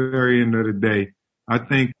at the very end of the day. I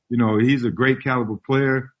think he's a great caliber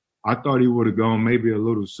player. I thought he would have gone maybe a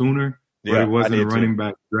little sooner, but it wasn't a running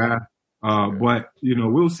back draft. But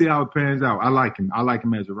we'll see how it pans out. I like him. I like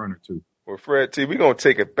him as a runner too. Well, Fred T, we're going to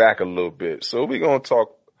take it back a little bit. So we're going to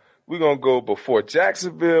talk we're going to go before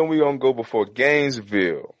Jacksonville, and we're going to go before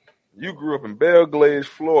Gainesville. You grew up in Belle Glade,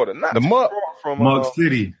 Florida, not too far from Mug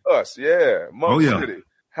City. Us, yeah, Mug City.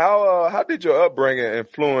 How did your upbringing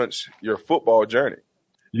influence your football journey?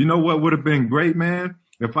 You know what would have been great, man?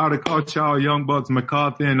 If I'd have caught y'all Young Bucks,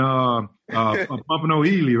 McCarthy, and Pompano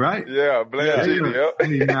Ely, right? Yeah, Blair Genie, yep.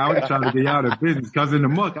 Hey, man, I was trying to get out of business because in the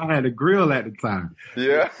muck I had a grill at the time.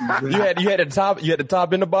 Yeah. You had the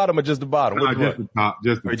top and the bottom, or just the bottom? Just the top.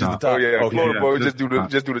 Just the top. Oh yeah, okay. Florida boy, just do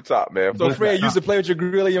the top, man. So Fred, you used to play with your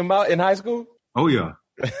grill in your mouth in high school? Oh yeah,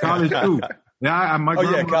 college too. Yeah,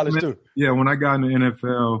 college too. Yeah, when I got in the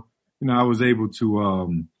NFL, you know, I was able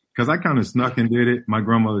to because I kind of snuck and did it. My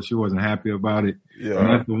grandmother, she wasn't happy about it. Yeah. And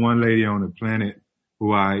that's the one lady on the planet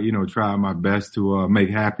who I, you know, tried my best to make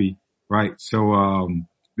happy. Right. So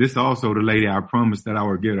this also the lady I promised that I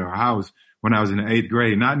would get her a house when I was in the 8th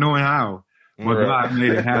grade, not knowing how, but God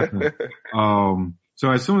made it happen.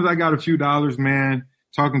 So as soon as I got a few dollars, man,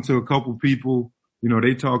 talking to a couple people, you know,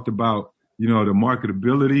 they talked about, you know, the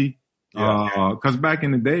marketability. Cause back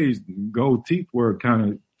in the days, gold teeth were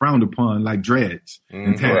kind of frowned upon, like dreads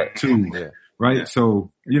and tattoos. Right. Yeah.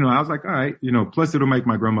 So, you know, I was like, all right, you know, plus it'll make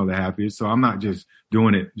my grandmother happy. So I'm not just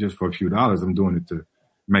doing it just for a few dollars. I'm doing it to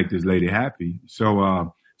make this lady happy. So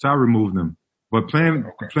I removed them. But playing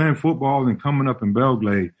football and coming up in Belle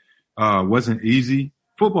Glade, wasn't easy.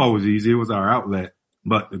 Football was easy. It was our outlet,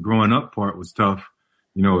 but the growing up part was tough.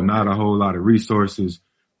 You know, not a whole lot of resources.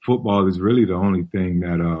 Football is really the only thing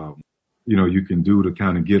that, you know, you can do to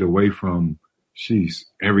kind of get away from,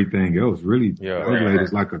 everything else. Really, Belle Glade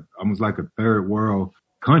is almost like a third world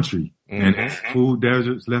country, and it's food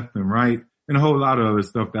deserts left and right, and a whole lot of other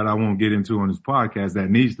stuff that I won't get into on this podcast that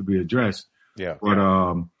needs to be addressed. Yeah. But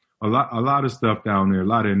a lot of stuff down there, a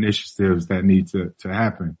lot of initiatives that need to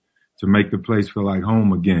happen to make the place feel like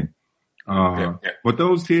home again. But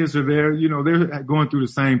those kids are there, you know, they're going through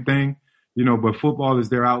the same thing, you know, but football is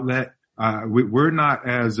their outlet. We're not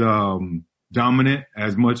as dominant,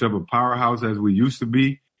 as much of a powerhouse as we used to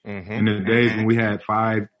be in the days when we had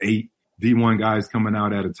 5, 8 D1 guys coming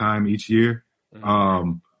out at a time each year. A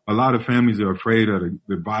lot of families are afraid of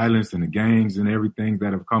the violence and the gangs and everything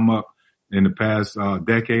that have come up in the past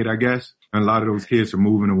decade, I guess. And a lot of those kids are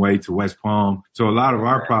moving away to West Palm. So a lot of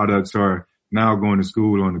our products are now going to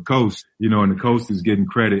school on the coast, you know, and the coast is getting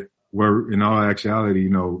credit where in all actuality, you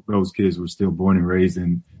know, those kids were still born and raised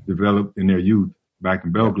and developed in their youth back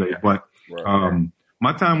in Belle Glade. But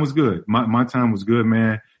my time was good. My time was good,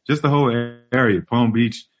 man. Just the whole area, Palm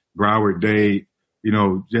Beach, Broward, Dade, you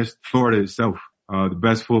know, just Florida itself, the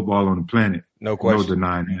best football on the planet. No question. No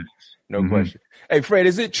denying that. No question. Hey, Fred,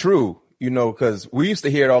 is it true, you know, cause we used to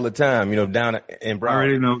hear it all the time, you know, down in Broward. I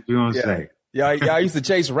already know what you're going to say. Y'all used to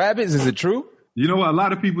chase rabbits. Is it true? You know what? A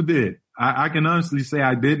lot of people did. I can honestly say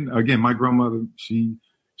I didn't. Again, my grandmother, she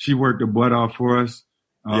worked her butt off for us.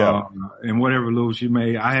 And whatever little she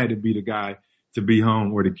made, I had to be the guy to be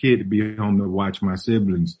home or the kid to be home to watch my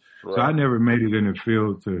siblings. Right. So I never made it in the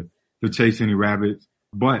field to chase any rabbits,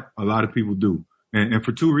 but a lot of people do. And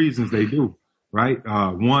for two reasons they do, right?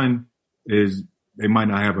 One is they might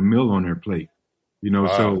not have a meal on their plate, you know,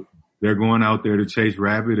 so they're going out there to chase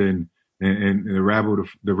rabbit and the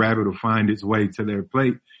rabbit will find its way to their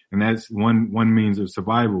plate. And that's one means of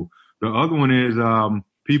survival. The other one is,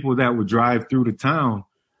 people that would drive through the town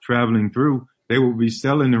traveling through, they will be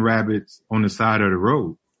selling the rabbits on the side of the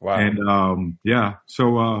road. Wow. And,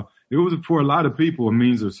 so, it was for a lot of people a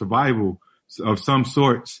means of survival of some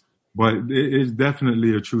sorts, but it's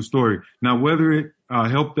definitely a true story. Now, whether it,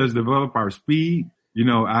 helped us develop our speed, you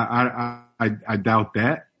know, I doubt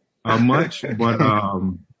that, much, but,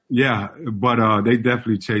 they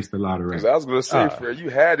definitely chased a lot of rabbits. I was going to say, Fred, you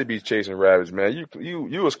had to be chasing rabbits, man.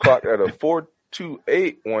 You was clocked at a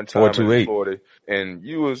 4.28 one time in Florida, and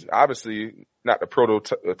you was obviously not the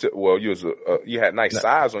prototype. Well, you had nice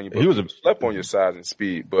size on you, but you slept on your size and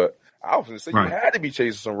speed. But I was going to say you had to be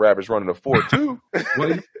chasing some rabbits running a 4.2.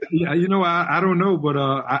 Well, yeah, you know, I don't know, but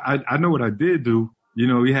I know what I did do. You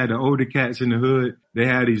know, we had the older cats in the hood. They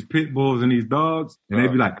had these pit bulls and these dogs, and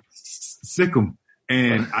they'd be like, sick them.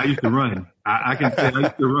 And I used to run. I can say I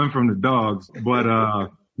used to run from the dogs. But,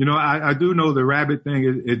 you know, I do know the rabbit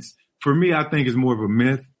thing. It's for me, I think it's more of a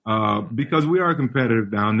myth, because we are competitive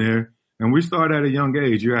down there. And we start at a young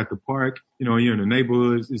age. You're at the park, you know, you're in the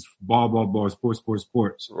neighborhoods. It's ball,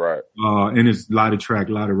 sports. Right. And it's a lot of track,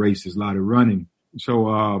 a lot of races, a lot of running. So,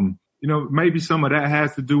 you know, maybe some of that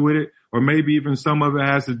has to do with it, or maybe even some of it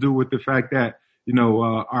has to do with the fact that, you know,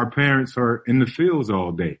 our parents are in the fields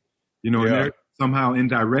all day, you know, and they're somehow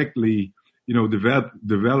indirectly, you know,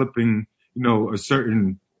 developing, you know, a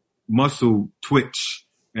certain muscle twitch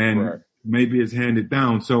and maybe it's handed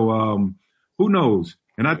down. So who knows?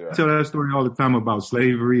 And I tell that story all the time about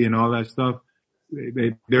slavery and all that stuff.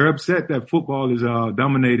 They're upset that football is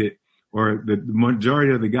dominated, or the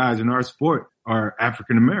majority of the guys in our sport are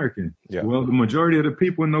African American. Yeah. Well, the majority of the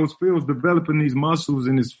people in those fields developing these muscles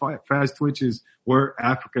and these fast twitches were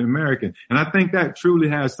African American. And I think that truly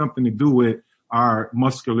has something to do with our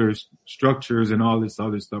muscular structures and all this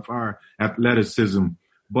other stuff, our athleticism.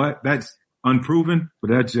 But that's unproven,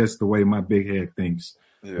 but that's just the way my big head thinks.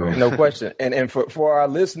 Yeah. No question. And for our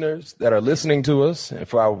listeners that are listening to us and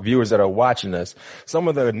for our viewers that are watching us, some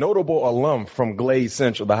of the notable alum from Glade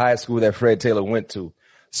Central, the high school that Fred Taylor went to: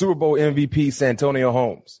 Super Bowl MVP Santonio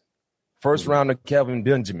Holmes, first rounder Kelvin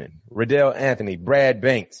Benjamin, Riddell Anthony, Brad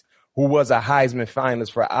Banks, who was a Heisman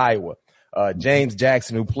finalist for Iowa, James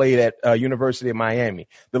Jackson, who played at University of Miami.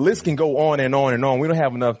 The list can go on and on and on. We don't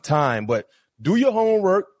have enough time, but do your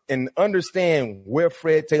homework and understand where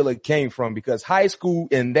Fred Taylor came from, because high school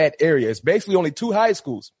in that area is basically only two high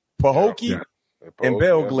schools, Pahokee and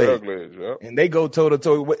Belle Glade. And they go toe to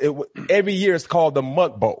toe. Every year it's called the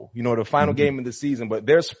Muck Bowl, the final game of the season, but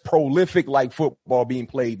there's prolific like football being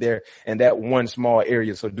played there in that one small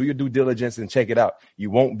area. So do your due diligence and check it out. You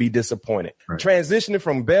won't be disappointed. Right. Transitioning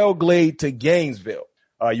from Belle Glade to Gainesville.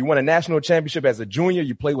 You won a national championship as a junior.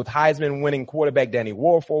 You played with Heisman winning quarterback Danny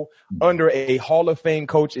Warfel under a Hall of Fame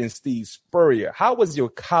coach in Steve Spurrier. How was your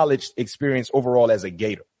college experience overall as a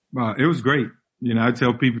Gator? It was great. I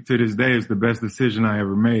tell people to this day it's the best decision I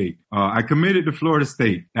ever made. I committed to Florida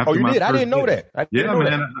State. After you did? I didn't know that.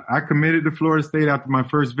 I committed to Florida State after my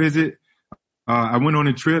first visit. I went on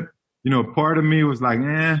a trip. Part of me was like,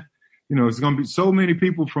 it's going to be so many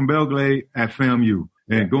people from Belle Glade at FAMU.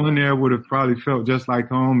 And going there would have probably felt just like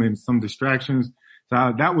home, and some distractions.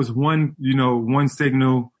 So that was one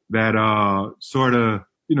signal that sort of,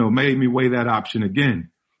 made me weigh that option again.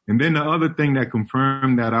 And then the other thing that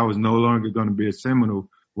confirmed that I was no longer going to be a Seminole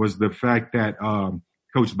was the fact that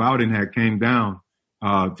Coach Bowden had came down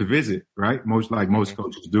to visit, right? Most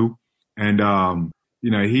coaches do. And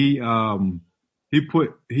he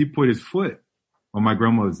put his foot on my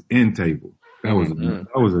grandmother's end table. That was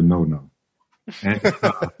a no-no. And,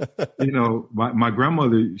 my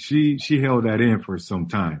grandmother, she held that in for some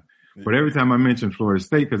time. But every time I mentioned Florida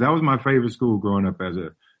State, because that was my favorite school growing up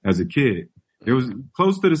as a kid, it was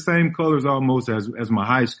close to the same colors almost as my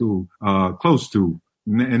high school, close to.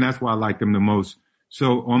 And that's why I liked them the most.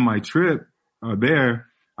 So on my trip there,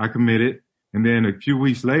 I committed. And then a few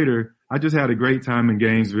weeks later, I just had a great time in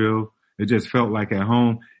Gainesville. It just felt like at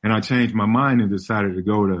home. And I changed my mind and decided to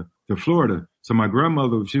go to Florida. So my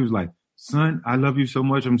grandmother, she was like, "Son, I love you so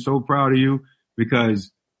much. I'm so proud of you,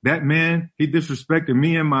 because that man, he disrespected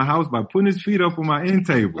me in my house by putting his feet up on my end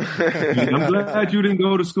table. I'm glad you didn't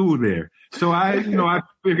go to school there." So I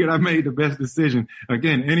figured I made the best decision.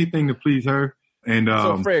 Again, anything to please her. And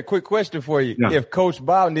so Fred, quick question for you. Yeah. If Coach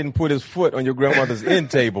Bowden didn't put his foot on your grandmother's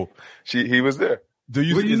end table, he was there. Do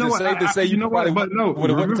you? Is it safe to say you probably would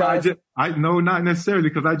have went? No, not necessarily,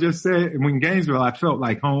 because I just said when Gainesville, I felt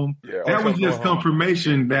like home. Yeah, that was just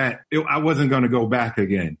confirmation that I wasn't going to go back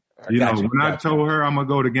again. I told her I'm going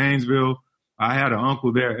to go to Gainesville, I had an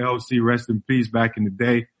uncle there, LC, rest in peace, back in the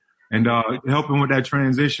day, and helping with that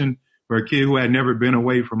transition for a kid who had never been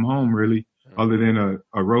away from home really, other than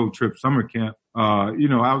a road trip summer camp. I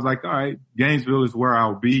was like, all right, Gainesville is where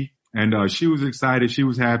I'll be. And she was excited. She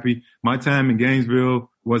was happy. My time in Gainesville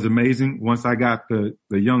was amazing. Once I got the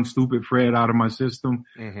young, stupid Fred out of my system,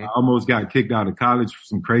 I almost got kicked out of college for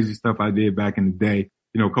some crazy stuff I did back in the day.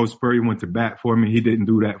 Coach Spurrier went to bat for me. He didn't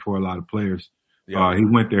do that for a lot of players. Yeah. He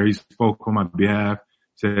went there. He spoke on my behalf,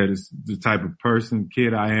 said it's the type of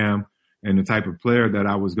kid I am, and the type of player that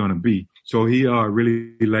I was going to be. So he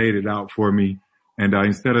really laid it out for me. And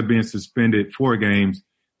instead of being suspended 4 games,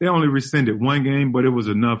 they only rescinded 1 game, but it was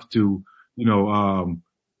enough to,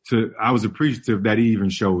 I was appreciative that he even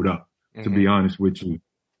showed up, to be honest with you.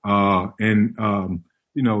 That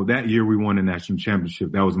year we won the national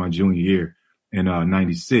championship. That was my junior year in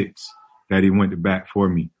 96 that he went to bat for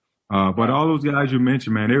me. But all those guys you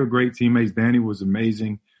mentioned, man, they were great teammates. Danny was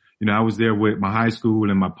amazing. I was there with my high school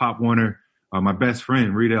and my Pop Warner, my best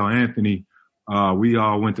friend, Riddell Anthony. We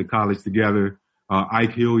all went to college together.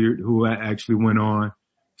 Ike Hilliard, who actually went on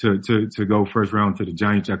to go first round to the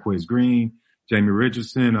Giants, Jacquez Green, Jamie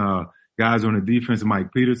Richardson, guys on the defense,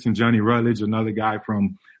 Mike Peterson, Johnny Rutledge, another guy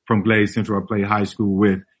from Glade Central I played high school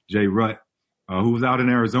with, Jay Rutt, who was out in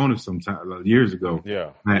Arizona sometime years ago.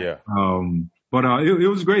 Yeah. But it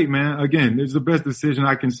was great, man. Again, it's the best decision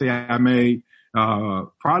I can say I made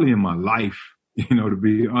probably in my life. to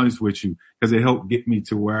be honest with you, because it helped get me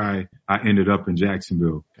to where I ended up in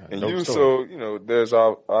Jacksonville. And there's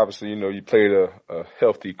obviously, you played a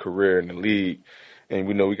healthy career in the league, and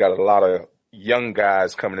we know we got a lot of young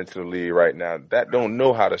guys coming into the league right now that don't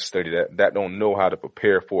know how to study, that don't know how to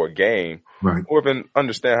prepare for a game, right, or even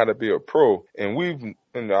understand how to be a pro. And we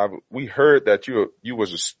heard that you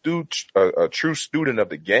was a true student of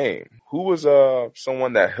the game. Who was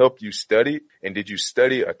someone that helped you study, and did you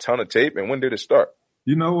study a ton of tape, and when did it start?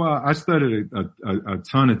 I studied a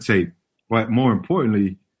ton of tape, but more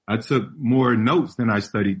importantly, I took more notes than I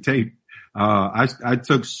studied tape. I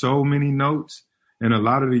took so many notes. And a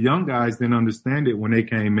lot of the young guys didn't understand it when they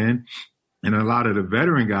came in. And a lot of the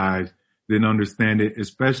veteran guys didn't understand it,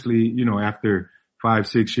 especially, after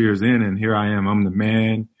 5-6 years in, and here I am, I'm the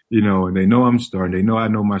man, and they know I'm starting. They know I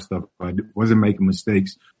know my stuff. I wasn't making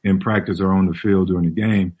mistakes in practice or on the field during the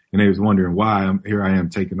game. And they was wondering why here I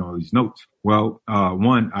am taking all these notes. Well,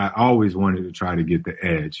 one, I always wanted to try to get the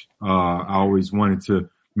edge. I always wanted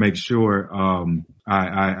to make sure,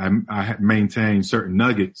 I maintained certain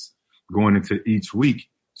nuggets going into each week,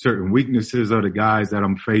 certain weaknesses of the guys that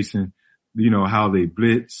I'm facing, how they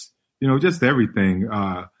blitz, just everything.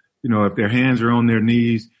 If their hands are on their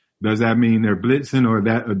knees, does that mean they're blitzing or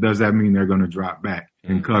does that mean they're going to drop back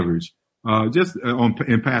in coverage?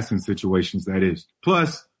 In passing situations, that is.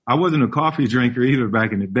 Plus, I wasn't a coffee drinker either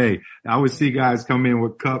back in the day. I would see guys come in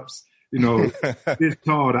with cups, this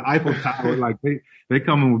tall, the Eiffel Tower, like they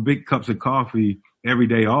come in with big cups of coffee every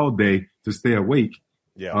day, all day to stay awake.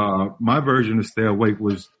 Yeah. My version of stay awake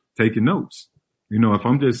was taking notes. If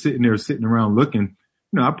I'm just sitting around looking,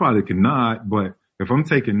 I probably can nod, but if I'm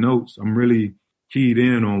taking notes, I'm really keyed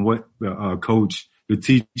in on what the coach, the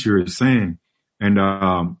teacher is saying.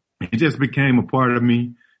 And, it just became a part of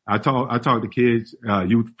me. I talk to kids,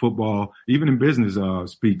 youth football, even in business,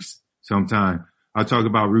 speaks sometime. I talk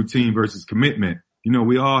about routine versus commitment.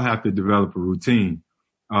 We all have to develop a routine.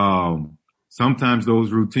 Sometimes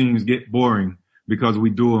those routines get boring because we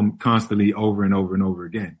do them constantly over and over and over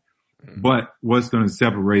again. But what's going to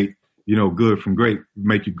separate, good from great,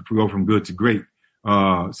 make you go from good to great,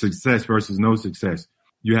 success versus no success?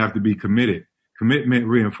 You have to be committed. Commitment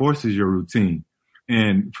reinforces your routine.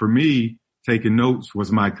 And for me, taking notes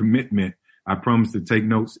was my commitment. I promised to take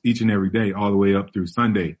notes each and every day, all the way up through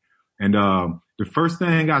Sunday. And the first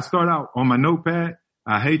thing I start out on my notepad,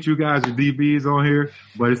 I hate you guys with DBs on here,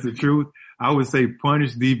 but it's the truth. I would say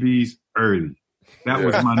punish DBs early. That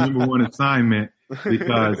was my number one assignment,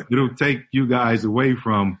 because it'll take you guys away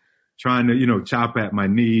from trying to, chop at my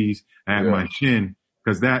knees, at my shin,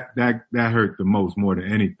 because that hurt the most more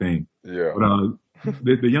than anything. Yeah. But,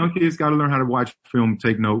 the young kids got to learn how to watch film,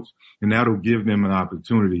 take notes, and that'll give them an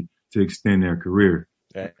opportunity to extend their career.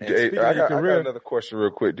 Hey, I got another question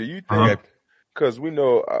real quick. Do you think, because we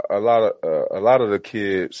know a lot of the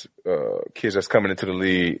kids that's coming into the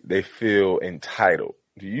league, they feel entitled.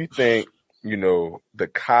 Do you think, the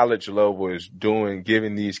college level is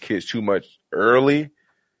giving these kids too much early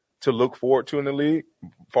to look forward to in the league,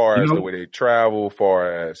 far as the way they travel,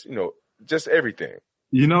 far as, just everything?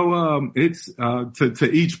 It's to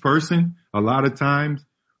each person a lot of times,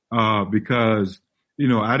 because,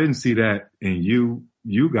 I didn't see that in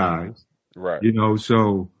you guys. Right.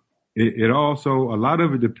 So it also, a lot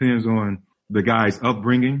of it depends on the guy's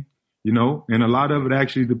upbringing, and a lot of it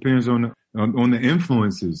actually depends on the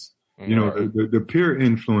influences, the peer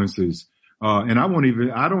influences. And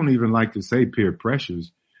I don't even like to say peer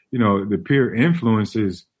pressures, the peer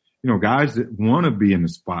influences, guys that want to be in the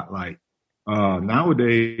spotlight.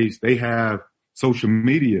 Nowadays they have social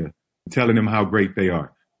media telling them how great they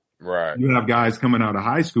are. Right. You have guys coming out of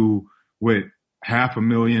high school with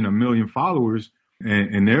 500,000, 1 million followers,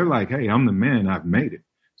 and they're like, hey, I'm the man, I've made it.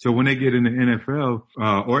 So when they get in the NFL,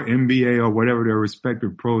 or NBA or whatever their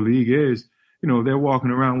respective pro league is, they're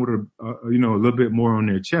walking around with a little bit more on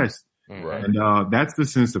their chest. Right. And, that's the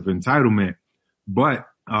sense of entitlement. But,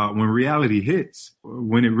 when reality hits,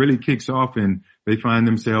 when it really kicks off and they find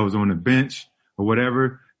themselves on the bench or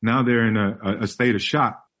whatever, now they're in a state of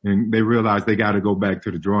shock, and they realize they got to go back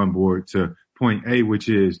to the drawing board to point A, which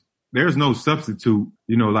is there's no substitute,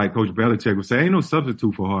 like Coach Belichick would say, ain't no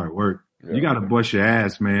substitute for hard work. Yeah. You got to bust your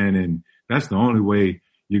ass, man. And that's the only way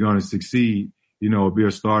you're going to succeed, be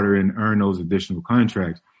a starter and earn those additional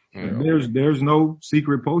contracts. Yeah. There's no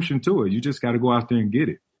secret potion to it. You just got to go out there and get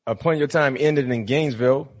it. Upon your time ended in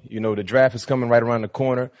Gainesville, the draft is coming right around the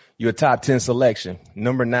corner. You're a top 10 selection,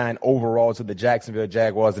 number 9 overall to the Jacksonville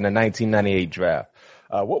Jaguars in the 1998 draft.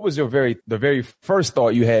 What was the very first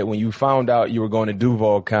thought you had when you found out you were going to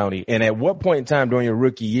Duval County? And at what point in time during your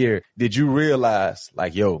rookie year did you realize,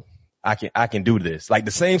 like, yo, I can do this. Like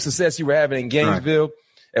the same success you were having in Gainesville. Right.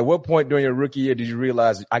 At what point during your rookie year did you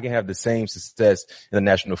realize I can have the same success in the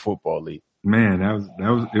National Football League? Man,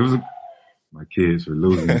 my kids are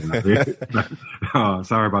losing.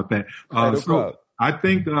 Sorry about that. So I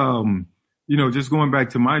think, just going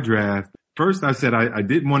back to my draft, first I said I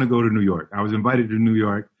didn't want to go to New York. I was invited to New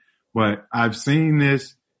York, but I've seen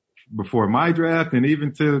this before my draft and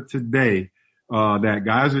even to today, that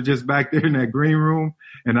guys are just back there in that green room,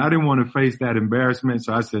 and I didn't want to face that embarrassment.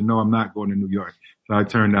 So I said, no, I'm not going to New York. So I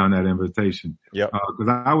turned down that invitation. Yep. Cause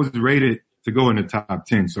I was rated to go in the top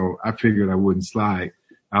 10. So I figured I wouldn't slide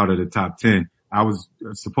out of the top 10. I was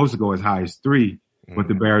supposed to go as high as 3, but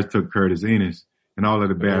the Bears took Curtis Enis, and all of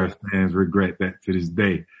the Bears fans regret that to this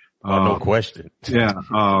day. No question. Yeah.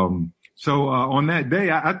 So on that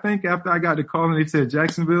day, I think after I got the call and they said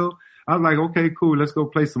Jacksonville, I was like, okay, cool. Let's go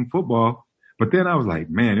play some football. But then I was like,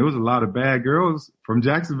 man, it was a lot of bad girls from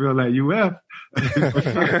Jacksonville at UF. I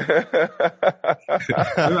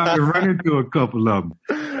could run into a couple of them.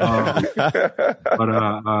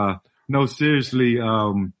 No, seriously,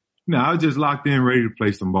 I was just locked in, ready to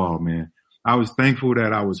play some ball, man. I was thankful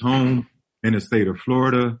that I was home in the state of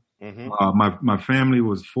Florida. Mm-hmm. My family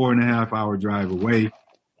was 4.5 hour drive away.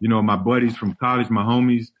 My buddies from college, my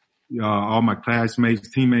homies, all my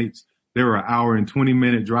classmates, teammates, they were an hour and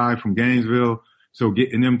 20-minute drive from Gainesville. So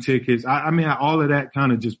getting them tickets, all of that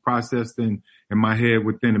kind of just processed in my head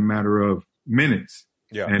within a matter of minutes.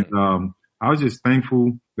 Yeah. And, I was just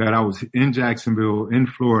thankful that I was in Jacksonville, in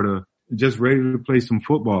Florida, just ready to play some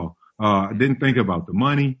football. I didn't think about the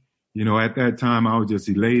money. At that time, I was just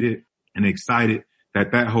elated and excited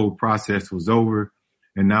that whole process was over.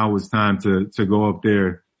 And now it was time to go up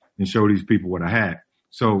there and show these people what I had.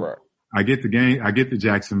 So right. I get to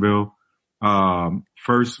Jacksonville.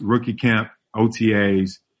 First rookie camp,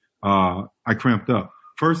 OTAs, I cramped up.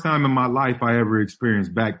 First time in my life I ever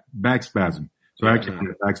experienced back spasm. So I actually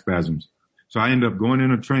had back spasms. So I ended up going in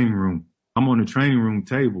a training room. I'm on the training room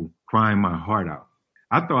table crying my heart out.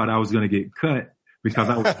 I thought I was going to get cut because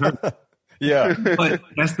I was hurt. Yeah. But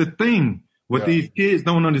that's the thing. What these kids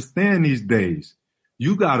don't understand these days.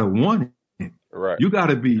 You got to want it. Right. You got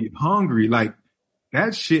to be hungry. Like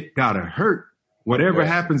that shit got to hurt. Whatever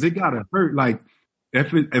happens, it got to hurt. Like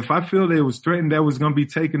if I feel that it was threatened that was going to be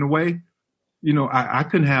taken away, I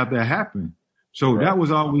couldn't have that happen. So that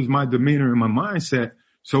was always my demeanor and my mindset.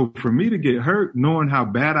 So for me to get hurt, knowing how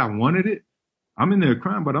bad I wanted it, I'm in there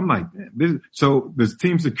crying, but I'm like, so the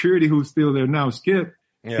team security who's still there now, Skip,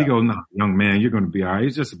 he goes, no, young man, you're going to be all right.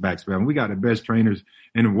 It's just a back spasm. We got the best trainers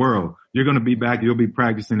in the world. You're going to be back. You'll be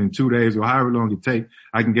practicing in 2 days or however long it takes.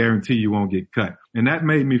 I can guarantee you won't get cut. And that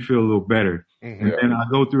made me feel a little better. Mm-hmm. And then I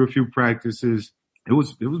go through a few practices. It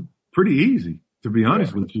was pretty easy, to be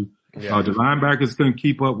honest with you. Yeah. The linebackers couldn't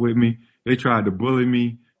keep up with me. They tried to bully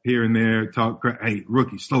me here and there, talk, hey,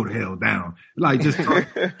 rookie, slow the hell down. Like just talk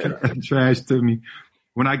trash to me.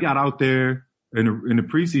 When I got out there in the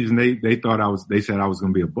preseason, they said I was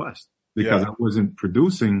going to be a bust because I wasn't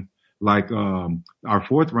producing like, our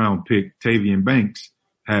 4th round pick, Tavian Banks,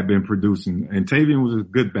 had been producing. And Tavian was a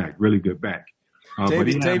good back, really good back.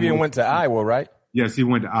 Tavian went to Iowa, right? Yes, he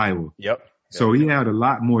went to Iowa. Yep. So he had a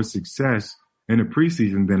lot more success in the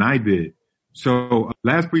preseason than I did. So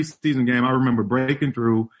last preseason game, I remember breaking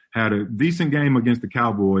through, had a decent game against the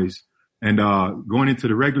Cowboys, and going into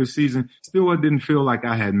the regular season, still didn't feel like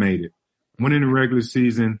I had made it. Went in the regular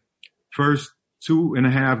season, first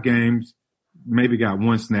 2.5 games, maybe got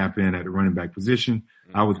 1 snap in at the running back position.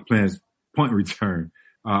 I was playing punt return.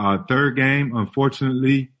 3rd game,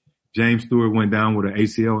 unfortunately, James Stewart went down with an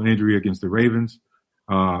ACL injury against the Ravens.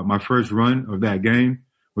 My first run of that game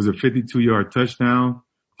was a 52-yard touchdown.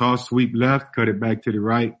 Toss sweep left, cut it back to the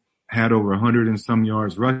right, had over 100 and some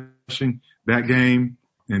yards rushing that game,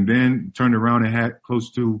 and then turned around and had close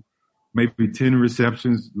to maybe 10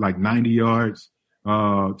 receptions, like 90 yards,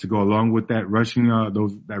 to go along with that rushing,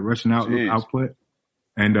 output.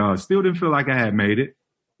 And, still didn't feel like I had made it.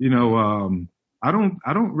 I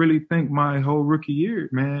don't really think my whole rookie year,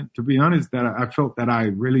 man, to be honest, that I felt that I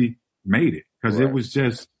really made it because it was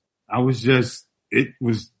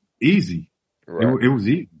easy. Right. It was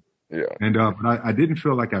easy. Yeah. And, but I didn't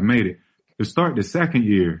feel like I made it. To start the second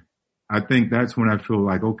year, I think that's when I feel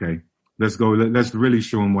like, okay, let's go. Let's really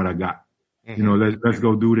show them what I got. Mm-hmm. Let's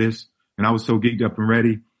go do this. And I was so geeked up and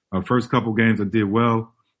ready. First couple games I did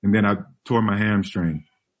well. And then I tore my hamstring,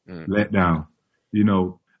 let down.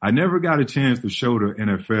 I never got a chance to show the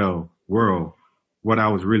NFL world what I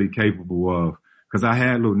was really capable of because I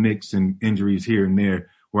had little nicks and injuries here and there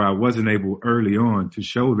where I wasn't able early on to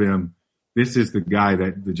show them this is the guy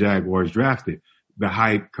that the Jaguars drafted. the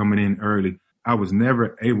hype coming in early. I was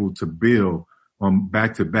never able to build on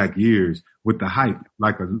back-to-back years with the hype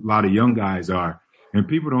like a lot of young guys are. And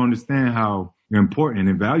people don't understand how important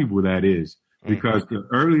and valuable that is, because the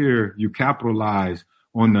earlier you capitalize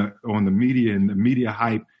on the media and the media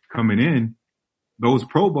hype coming in, those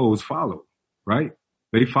Pro Bowls follow, right?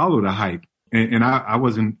 They follow the hype. And I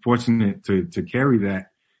wasn't fortunate to carry that.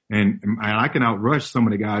 And I can outrush some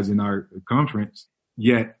of the guys in our conference,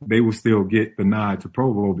 yet they will still get the nod to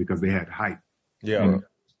Pro Bowl because they had hype. Yeah. And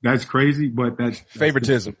that's crazy, but that's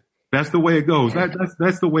favoritism. That's the way it goes.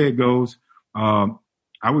 That's the way it goes.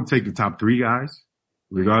 I would take the top 3 guys,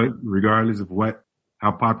 regardless of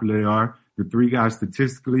how popular they are. The 3 guys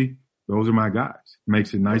statistically, those are my guys.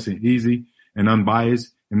 Makes it nice and easy and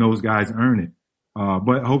unbiased, and those guys earn it.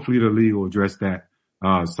 But hopefully the league will address that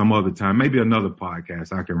some other time. Maybe another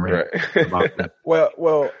podcast I can rant about that.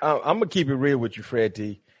 Well, I'm gonna keep it real with you, Fred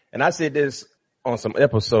T. And I said this on some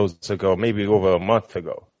episodes ago, maybe over a month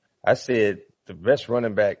ago. I said the best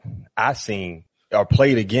running back I seen or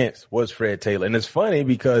played against was Fred Taylor. And it's funny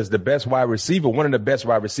because the best wide receiver, one of the best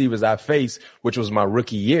wide receivers I faced, which was my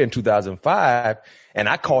rookie year in 2005, and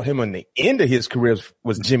I called him on the end of his career,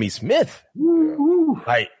 was Jimmy Smith.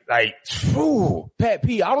 Pat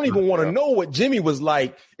P, I don't even want to know what Jimmy was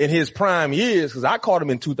like in his prime years, because I called him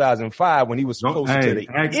in 2005 when he was closer to the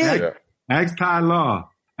end. Ask Ty Law.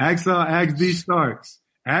 Ask D Starks.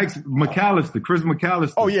 Ask McAllister, Chris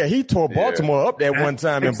McAllister. Oh yeah, he tore Baltimore up that one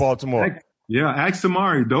time in Baltimore. Ask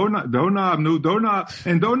Samari. Donab knew.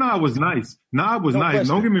 Donab was nice. Nob was nice.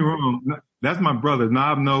 Question. Don't get me wrong. That's my brother.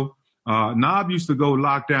 Nob Nob used to go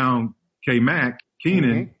lock down K-Mac,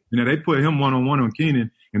 Keenan. They put him one-on-one on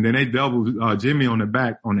Keenan, and then they doubled Jimmy on the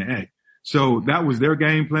back on the egg. So that was their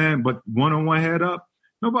game plan, but one-on-one head up,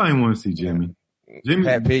 nobody wants to see Jimmy.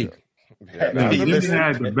 Pat P. Jimmy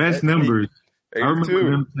had the best numbers. I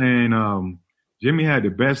remember them saying Jimmy had the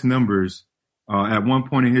best numbers at one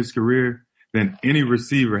point in his career than any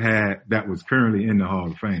receiver had that was currently in the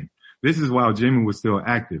Hall of Fame. This is while Jimmy was still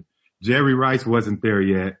active. Jerry Rice wasn't there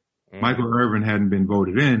yet. Michael Irvin hadn't been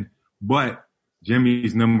voted in, but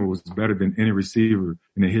Jimmy's number was better than any receiver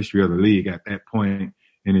in the history of the league at that point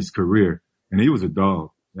in his career. And he was a dog.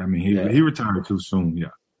 I mean, he retired too soon. Yeah.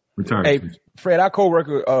 Hey, Fred, our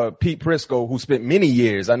coworker, Pete Prisco, who spent many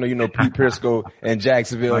years, I know you know Pete Prisco in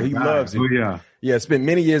Jacksonville. He loves you. Oh, yeah. Spent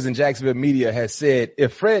many years in Jacksonville media, has said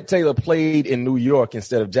if Fred Taylor played in New York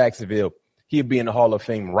instead of Jacksonville, he'd be in the Hall of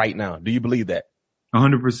Fame right now. Do you believe that?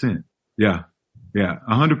 100%. Yeah.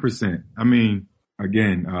 100%. I mean,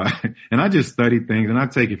 again, and I just study things and I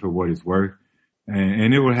take it for what it's worth,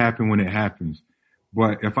 and it will happen when it happens.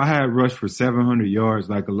 But if I had rushed for 700 yards,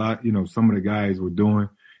 like a lot, some of the guys were doing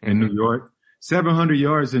in New York, 700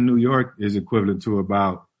 yards in New York is equivalent to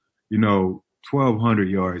about, 1,200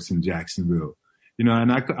 yards in Jacksonville.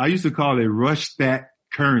 And I used to call it rush stat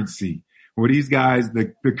currency, where these guys,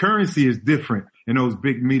 the currency is different in those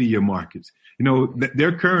big media markets.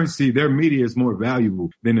 Their currency, their media is more valuable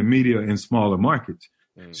than the media in smaller markets.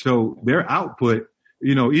 So their output,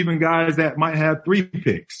 even guys that might have 3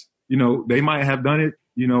 picks, they might have done it,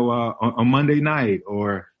 on Monday night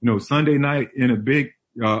or, Sunday night in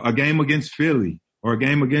a game against Philly or a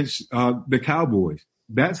game against the Cowboys.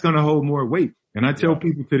 That's going to hold more weight. And I tell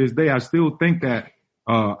people to this day, I still think that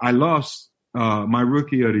I lost my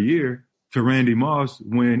rookie of the year to Randy Moss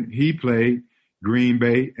when he played Green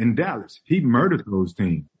Bay and Dallas. He murdered those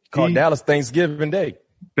teams. Called Dallas Thanksgiving Day.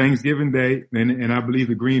 And I believe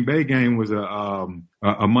the Green Bay game was a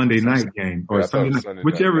Monday night game or Sunday night,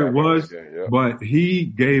 whichever it was. But he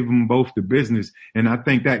gave them both the business, and I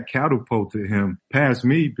think that catapulted him past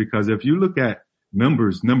me, because if you look at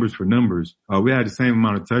numbers for numbers, we had the same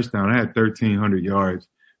amount of touchdowns. I had 1,300 yards,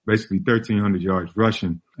 basically 1,300 yards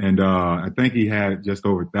rushing, and I think he had just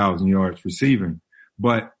over 1,000 yards receiving.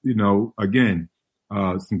 But again,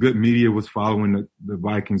 some good media was following the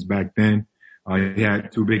Vikings back then. He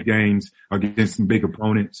had 2 big games against some big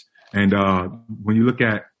opponents. And when you look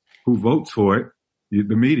at who votes for it,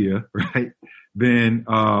 the media, right, then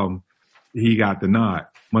he got the nod,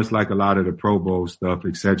 much like a lot of the Pro Bowl stuff,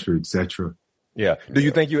 et cetera, et cetera. Yeah. Do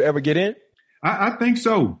you think you ever get in? I think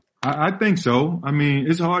so. I think so. I mean,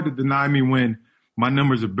 it's hard to deny me when my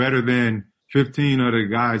numbers are better than 15 of the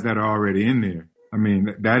guys that are already in there. I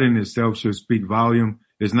mean, that in itself should speak volume.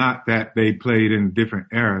 It's not that they played in different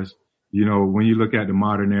eras. When you look at the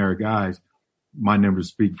modern era guys, my numbers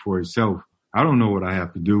speak for itself. I don't know what I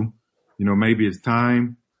have to do. Maybe it's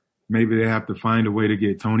time. Maybe they have to find a way to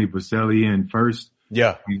get Tony Baselli in first.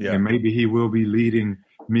 Yeah. And maybe he will be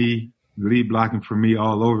lead blocking for me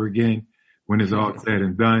all over again when it's all said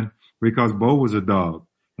and done. because Bo was a dog.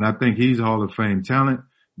 And I think he's Hall of Fame talent.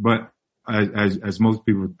 But as most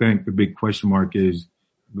people think, the big question mark is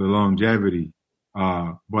the longevity.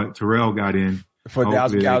 But Terrell got in. I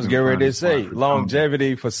was getting ready to say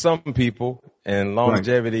longevity for some people and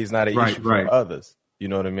longevity is not an issue for others. You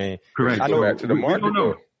know what I mean? Correct. I know back to the market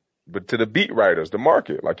though. But to the beat writers, the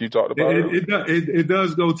market, like you talked about. It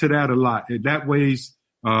does go to that a lot. That weighs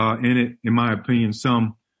in it, in my opinion,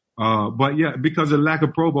 some. But yeah, because of lack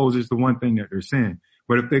of Pro Bowls is the one thing that they're saying.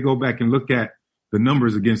 But if they go back and look at the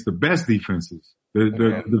numbers against the best defenses,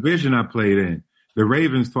 the division I played in, the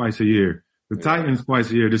Ravens twice a year, the Titans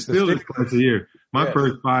twice a year, the Steelers twice a year. My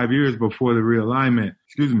first 5 years before the realignment,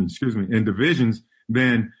 in divisions,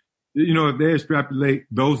 then, you know, if they extrapolate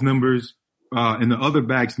those numbers, and the other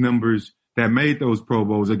backs numbers that made those Pro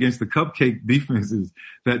Bowls against the cupcake defenses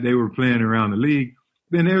that they were playing around the league,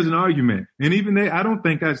 then there's an argument. And even I don't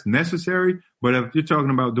think that's necessary, but if you're talking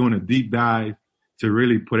about doing a deep dive to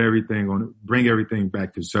really put everything on, bring everything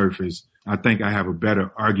back to surface, I think I have a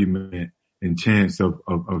better argument and chance of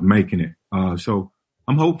making it. So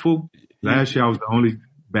I'm hopeful. Last year I was the only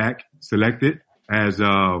back selected as,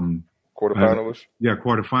 quarterfinalist.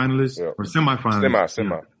 Quarterfinalist or semifinalist.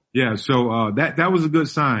 Semi. Yeah. So, that was a good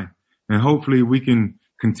sign, and hopefully we can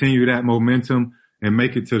continue that momentum and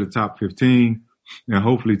make it to the top 15 and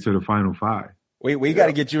hopefully to the final 5. We got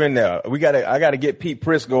to get you in there. I got to get Pete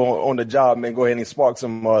Prisco on the job, man. Go ahead and spark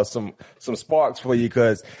some sparks for you.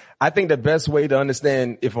 Cause I think the best way to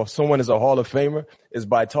understand if someone is a Hall of Famer is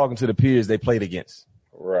by talking to the peers they played against.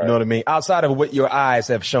 Right. You know what I mean? Outside of what your eyes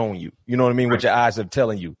have shown you. You know what I mean? What your eyes are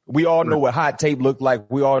telling you. We all know what hot tape looked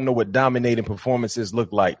like. We all know what dominating performances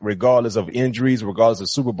look like, regardless of injuries, regardless of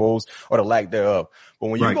Super Bowls or the lack thereof.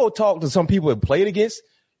 But when you go talk to some people that played against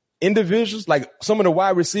individuals, like some of the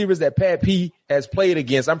wide receivers that Pat P has played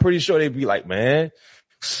against, I'm pretty sure they'd be like, man,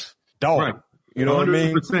 dog. Right. You know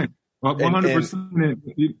 100%. What I mean?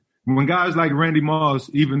 100%. When guys like Randy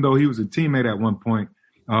Moss, even though he was a teammate at one point,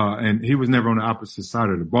 and he was never on the opposite side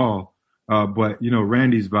of the ball. But, you know,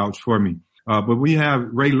 Randy's vouched for me. But we have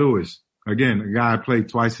Ray Lewis, again, a guy I played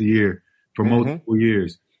twice a year for multiple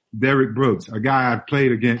years. Derek Brooks, a guy I've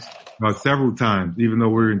played against several times, even though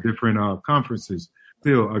we're in different conferences.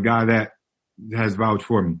 Still a guy that has vouched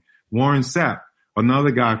for me. Warren Sapp,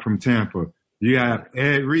 another guy from Tampa. You have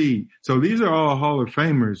Ed Reed. So these are all Hall of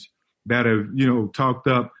Famers that have, you know, talked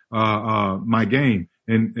up my game.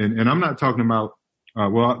 And I'm not talking about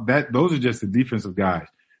those are just the defensive guys.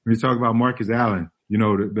 When you talk about Marcus Allen, you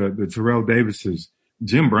know, the Terrell Davises,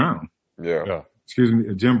 Jim Brown.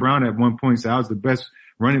 Jim Brown at one point said I was the best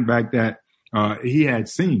running back that he had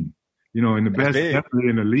seen, you know, and the best definitely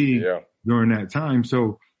in the league during that time.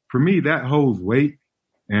 So for me, that holds weight.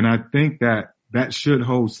 And I think that should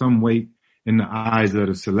hold some weight in the eyes of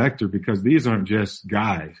the selector, because these aren't just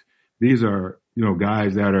guys. These are, you know,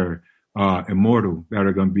 guys that are immortal, that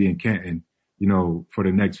are going to be in Canton, you know, for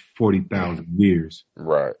the next 40,000 years.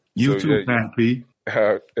 Right. You too, Pat P.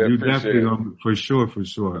 You definitely, for sure.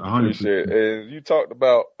 100%. And you talked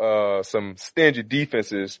about some stingy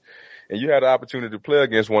defenses, and you had the opportunity to play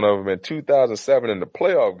against one of them in 2007 in the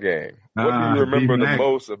playoff game. What do you remember the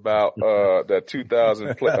most about that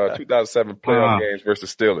 2007 playoff games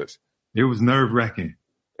versus Steelers? It was nerve-wracking.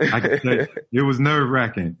 I can say it was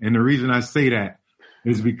nerve-wracking. And the reason I say that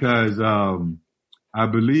is because I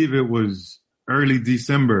believe it was early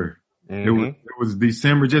December. It was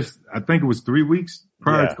December, I think it was 3 weeks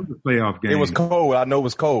prior to the playoff game. It was cold. I know it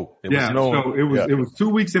was cold. It was 2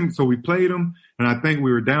 weeks in, so we played them, and I think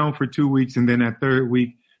we were down for 2 weeks, and then that third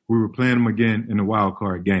week we were playing them again in the wild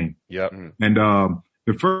card game. Yep. And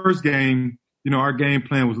the first game, you know, our game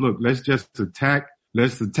plan was, look, let's attack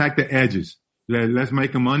the edges. Let's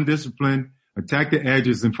make them undisciplined, attack the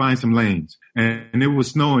edges, and find some lanes. And it was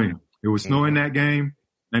snowing. It was snowing that game.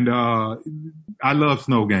 And I love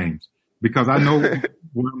snow games because I know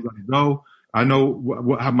where I'm going to go. I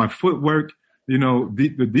know how my footwork, you know, the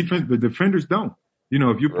defenders don't. You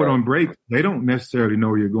know, if you put on brakes, they don't necessarily know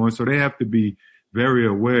where you're going. So they have to be very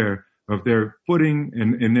aware of their footing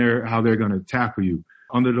and how they're going to tackle you.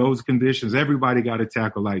 Under those conditions, everybody got to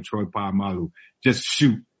tackle like Troy Polamalu. Just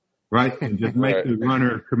shoot, right? And just make the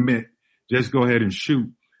runner commit. Just go ahead and shoot.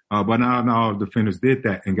 But not all defenders did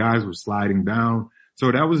that, and guys were sliding down.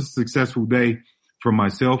 So that was a successful day for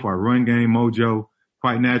myself, our run game mojo,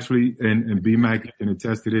 quite naturally, and B-Mac can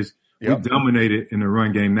attest to this. Yep. We dominated in the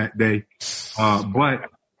run game that day. But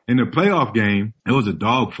in the playoff game, it was a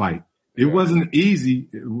dogfight. It wasn't easy.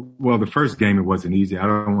 Well, the first game, it wasn't easy. I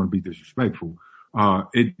don't want to be disrespectful.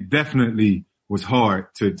 It definitely was hard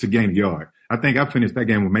to gain a yard. I think I finished that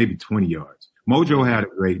game with maybe 20 yards. Mojo had a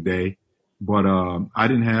great day. but I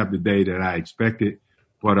didn't have the day that I expected.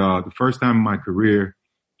 But the first time in my career,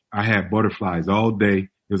 I had butterflies all day.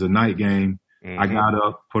 It was a night game. Mm-hmm. I got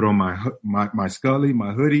up, put on my Scully,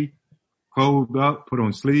 my hoodie, clothed up, put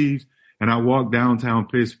on sleeves, and I walked downtown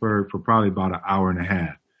Pittsburgh for probably about an hour and a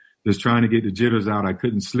half, just trying to get the jitters out. I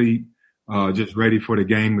couldn't sleep, just ready for the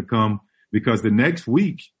game to come, because the next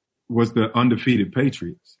week was the undefeated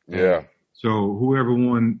Patriots. Yeah. So whoever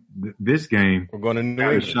won this game we're going to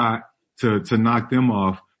had a shot to knock them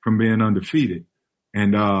off from being undefeated.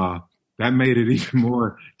 And that made it even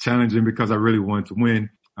more challenging because I really wanted to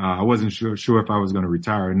win. I wasn't sure if I was going to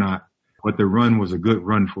retire or not, but the run was a good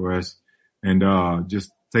run for us. And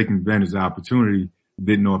just taking advantage of the opportunity,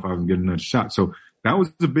 didn't know if I was going to get another shot. So that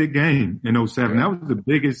was a big game in 2007. That was the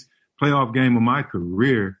biggest playoff game of my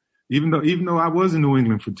career, even though I was in New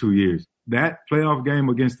England for 2 years. That playoff game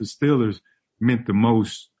against the Steelers meant the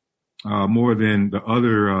most, more than the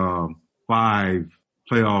other 5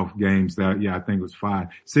 playoff games I think it was 5.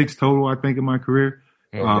 6 total, I think, in my career.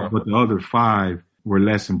 But the other 5 were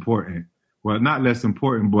less important. Well, not less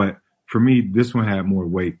important, but for me, this one had more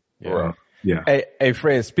weight. Yeah. Yeah. Hey,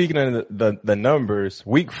 Fred, speaking of the numbers,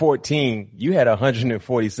 week 14, you had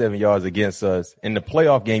 147 yards against us. In the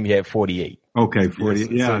playoff game, you had 48. Okay, 40.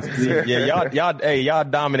 Yes. Yeah. Y'all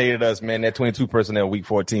dominated us, man. That 22 personnel week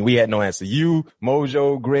 14. We had no answer. You,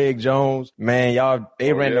 Mojo, Greg Jones, man,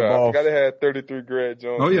 they ran the ball. I forgot they had 33 Greg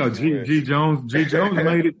Jones. Oh yeah, G Jones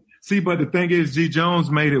made it. See, but the thing is, G Jones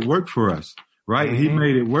made it work for us, right? Mm-hmm. He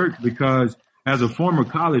made it work because as a former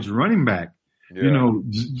college running back,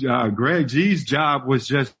 Greg G's job was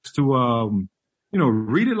just to,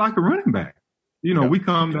 read it like a running back. We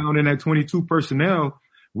come down in that 22 personnel.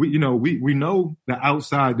 We know the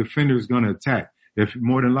outside defender is going to attack. If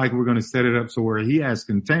more than likely we're going to set it up so where he has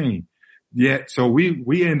contained. Yet, so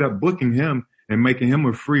we end up booking him and making him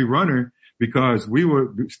a free runner because we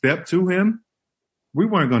were step to him. We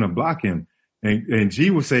weren't going to block him. And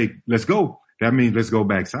G would say, let's go. That means let's go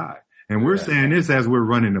backside. And we're saying this as we're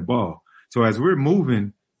running the ball. So as we're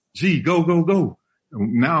moving, G, go, go, go.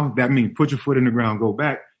 Now that means put your foot in the ground, go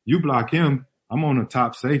back. You block him. I'm on the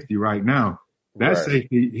top safety right now. That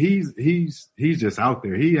safety, he's just out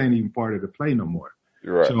there. He ain't even part of the play no more.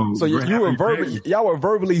 Right. So y'all were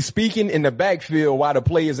verbally speaking in the backfield while the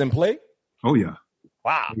play is in play? Oh yeah.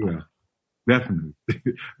 Wow. Yeah. Definitely.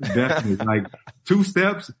 Definitely. Like 2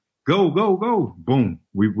 steps, go, go, go. Boom.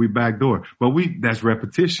 We backdoor. But that's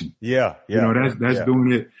repetition. Yeah. That's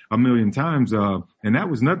doing it a million times. And that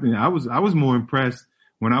was nothing. I was more impressed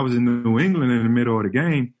when I was in New England in the middle of the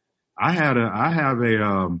game. I have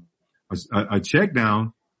a check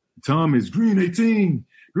down. Tom is green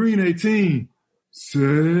 18,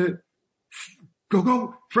 set,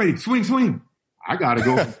 go, Freddie, swing. I got to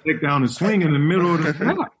go check down and swing in the middle of the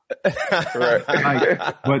block. Right.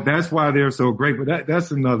 But that's why they're so great. But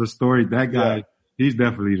that's another story. That guy, he's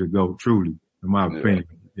definitely the GOAT, truly, in my opinion.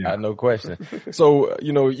 Yeah. No question. So,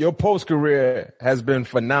 your post career has been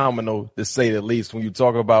phenomenal, to say the least, when you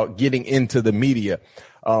talk about getting into the media.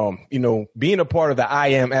 Being a part of the I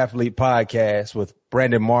Am Athlete podcast with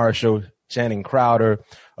Brandon Marshall, Channing Crowder,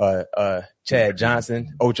 Chad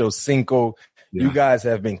Johnson, Ocho Cinco, you guys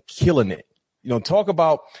have been killing it. Talk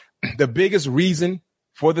about the biggest reason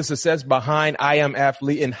for the success behind I Am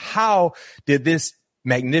Athlete and how did this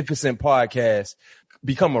magnificent podcast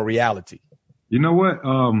become a reality? You know what?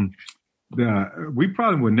 We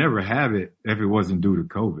probably would never have it if it wasn't due to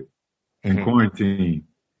COVID and quarantine.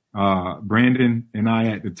 Brandon and I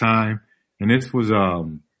at the time, and this was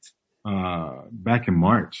back in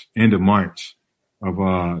March, end of March of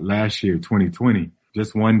last year, 2020.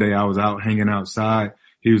 Just one day I was out hanging outside.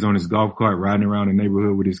 He was on his golf cart riding around the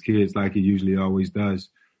neighborhood with his kids like he usually always does.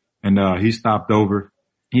 And he stopped over.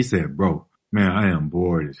 He said, "Bro, man, I am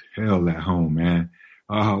bored as hell at home, man.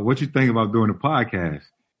 What you think about doing a podcast?"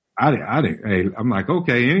 I'm like,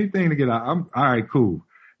 okay, anything to get out. I'm all right, cool.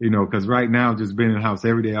 Cause right now just being in the house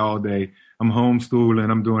every day, all day, I'm homeschooling,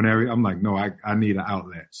 I'm doing I'm like, no, I need an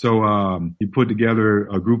outlet. So, he put together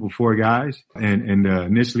a group of 4 guys and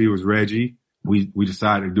initially it was Reggie. We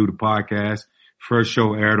decided to do the podcast. First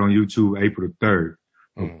show aired on YouTube, April the 3rd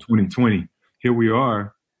of 2020. Here we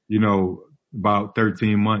are, about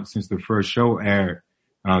 13 months since the first show aired.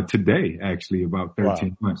 Today, actually, about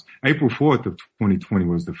 13 months. April 4th of 2020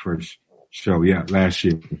 was the first show. Yeah, last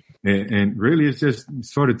year. And really it's just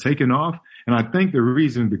sort of taken off. And I think the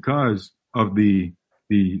reason because of the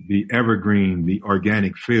evergreen, the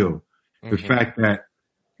organic feel, the fact that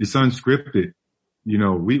it's unscripted,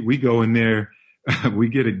 we go in there, we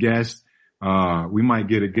get a guest, we might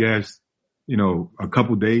get a guest, a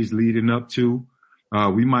couple days leading up to,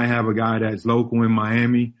 We might have a guy that's local in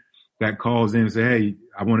Miami that calls in and say, hey,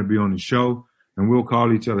 I want to be on the show. And we'll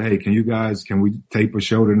call each other, hey, can we tape a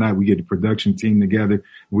show tonight? We get the production team together and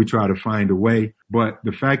we try to find a way. But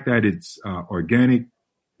the fact that it's organic,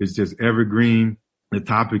 it's just evergreen. The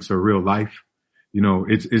topics are real life. You know,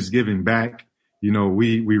 it's giving back. You know,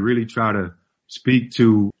 we really try to speak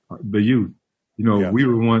to the youth. You know, we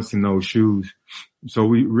were once in those shoes. So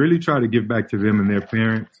we really try to give back to them and their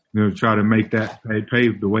parents, you know, try to make that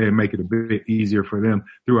pave the way and make it a bit easier for them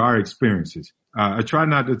through our experiences. I try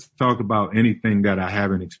not to talk about anything that I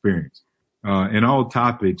haven't experienced. In all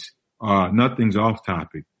topics, nothing's off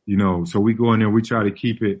topic, you know, so we go in there, we try to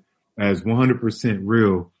keep it as 100%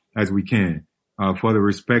 real as we can. For the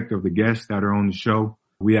respect of the guests that are on the show,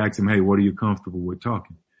 we ask them, hey, what are you comfortable with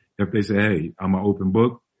talking? If they say, hey, I'm an open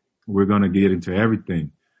book, we're going to get into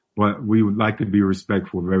everything. But we would like to be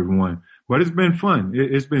respectful of everyone. But it's been fun.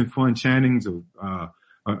 It's been fun. Channing's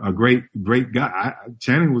a great guy.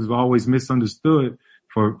 Channing was always misunderstood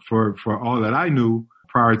for all that I knew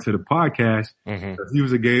prior to the podcast. Mm-hmm. He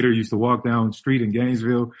was a Gator, used to walk down the street in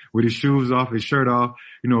Gainesville with his shoes off, his shirt off,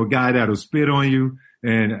 you know, a guy that'll spit on you.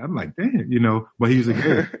 And I'm like, damn, you know, but he's a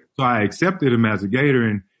Gator. So I accepted him as a Gator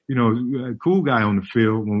and, you know, a cool guy on the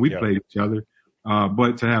field when we played each other.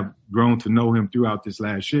 But to have grown to know him throughout this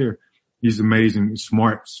last year, he's amazing,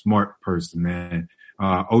 smart person, man.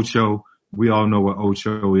 Ocho, we all know what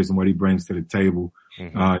Ocho is and what he brings to the table.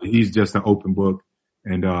 Mm-hmm. He's just an open book,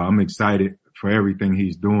 and I'm excited for everything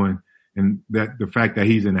he's doing, and that the fact that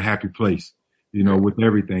he's in a happy place, you know, with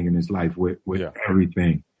everything in his life, with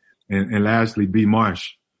everything. And lastly, B.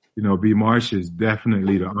 Marsh. You know, B. Marsh is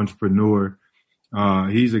definitely the entrepreneur.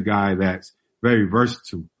 He's a guy that's very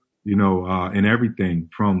versatile, you know, in everything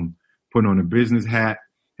from putting on a business hat.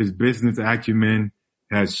 His business acumen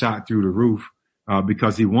has shot through the roof,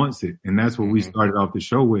 because he wants it. And that's what we started off the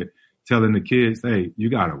show with, telling the kids, hey, you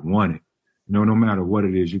gotta want it. You know, no matter what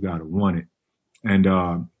it is, you gotta want it.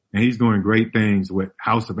 And he's doing great things with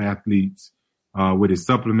House of Athletes, with his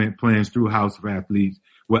supplement plans through House of Athletes,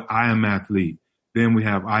 with I Am Athlete. Then we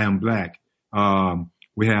have I Am Black.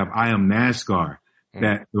 We have I Am NASCAR,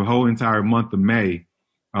 that the whole entire month of May,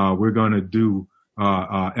 we're going to do,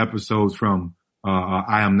 episodes from,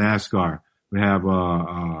 I Am NASCAR. We have,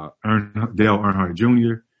 Dale Earnhardt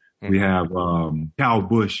Jr. We have, Kyle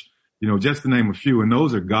Busch, you know, just to name a few. And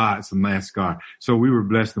those are gods of NASCAR. So we were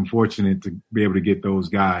blessed and fortunate to be able to get those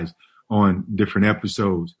guys on different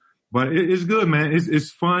episodes. But it's good, man.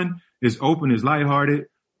 It's fun. It's open. It's lighthearted.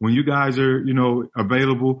 When you guys are, you know,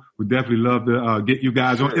 available, we'd definitely love to get you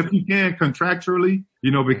guys on if you can contractually, you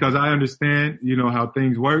know, because I understand, you know, how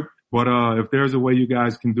things work. But if there's a way you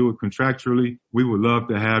guys can do it contractually, we would love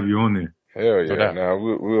to have you on there. Hell yeah! Now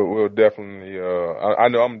we'll definitely. I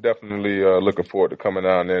know I'm definitely looking forward to coming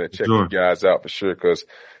down there and checking you guys out for sure, because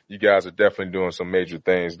you guys are definitely doing some major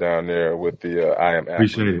things down there with the I Am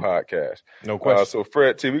Athlete podcast. No question. So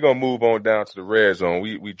Fred T, we're gonna move on down to the red zone.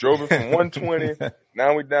 We drove it from 120.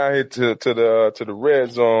 Now we down here to the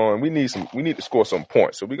red zone. We need to score some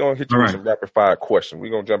points. So we're gonna hit you with some rapid fire questions.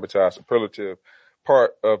 We're gonna jump into our superlative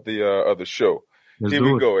part of the show. Here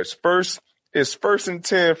we go. It's first and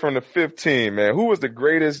 10 from the 15, man. Who was the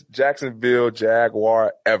greatest Jacksonville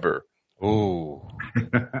Jaguar ever? Ooh.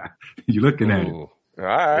 You're looking at it. All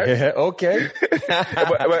right. Yeah, okay.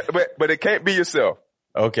 but it can't be yourself.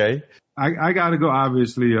 Okay. I got to go,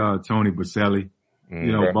 obviously, Tony Boselli.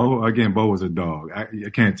 You know, Bo was a dog. I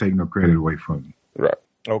can't take no credit away from him. Right.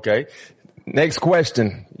 Okay. Next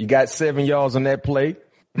question. You got 7 yards on that play.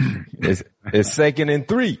 It's 2nd and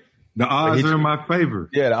 3. The odds are in my favor.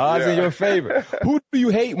 Yeah, the odds are in your favor. Who do you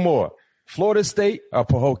hate more, Florida State or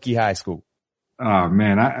Pahokee High School? Oh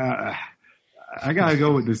man, I gotta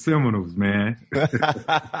go with the Seminoles, man.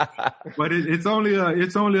 But it's only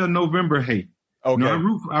a November hate. Okay. You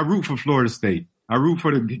know, I root for Florida State. I root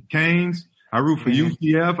for the Canes. I root for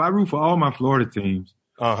UCF. I root for all my Florida teams.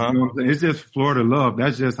 You know what I'm saying? It's just Florida love.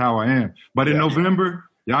 That's just how I am. But in November,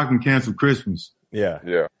 y'all can cancel Christmas.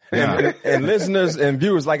 Yeah. And listeners and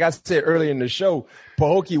viewers, like I said earlier in the show,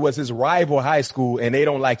 Pahokee was his rival high school, and they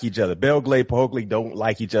don't like each other. Belglade, Pahokee don't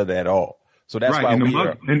like each other at all. So that's why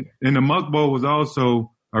and the Muck Bowl was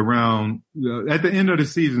also around at the end of the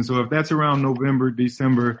season. So if that's around November,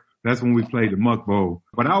 December, that's when we played the Muck Bowl.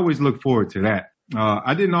 But I always look forward to that.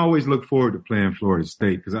 I didn't always look forward to playing Florida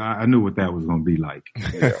State because I knew what that was going to be like.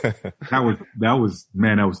 Yeah. that was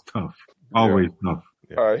tough. Always tough.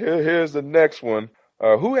 Yeah. All right, here's the next one.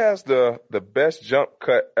 Who has the best jump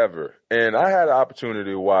cut ever? And I had the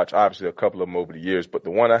opportunity to watch, obviously, a couple of them over the years, but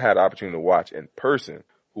the one I had the opportunity to watch in person,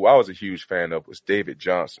 who I was a huge fan of, was David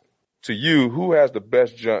Johnson. to you, who has the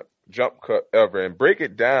best jump cut ever? And break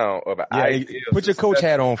it down of an idea. Put your coach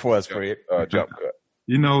hat on for us, Fred. Jump cut.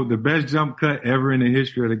 You know, the best jump cut ever in the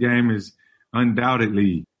history of the game is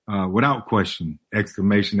undoubtedly, without question,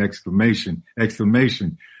 exclamation,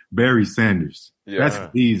 Barry Sanders. Yeah.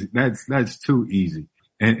 That's easy. That's too easy.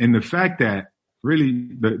 And the fact that really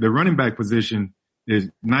the running back position is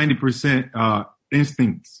 90%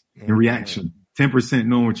 instincts and reaction, 10%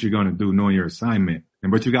 knowing what you're going to do, knowing your assignment.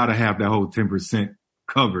 But you got to have that whole 10%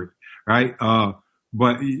 covered, right?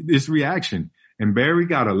 But it's reaction. And Barry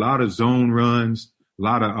got a lot of zone runs, a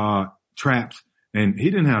lot of traps, and he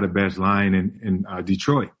didn't have the best line in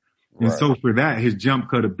Detroit. And Right. so for that, his jump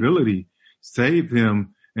cut ability saved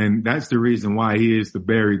him. And that's the reason why he is the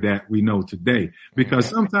Barry that we know today. Because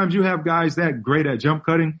sometimes you have guys that great at jump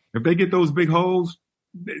cutting. If they get those big holes,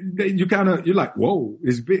 you're like, whoa,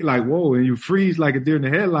 it's big, like, whoa. And you freeze like a deer in the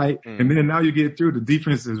headlight. And then now you get through, the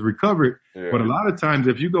defense is recovered. Yeah. But a lot of times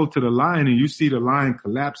if you go to the line and you see the line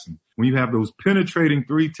collapsing, when you have those penetrating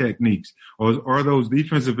 3 techniques or those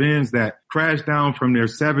defensive ends that crash down from their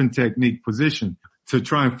 7 technique position to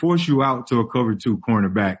try and force you out to a cover 2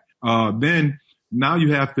 cornerback, then now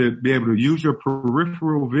you have to be able to use your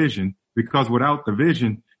peripheral vision, because without the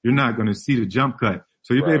vision, you're not going to see the jump cut.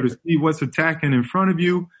 So you'll be able to see what's attacking in front of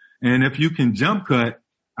you. And if you can jump cut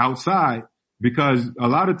outside, because a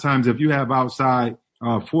lot of times if you have outside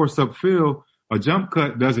force upfield, a jump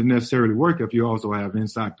cut doesn't necessarily work if you also have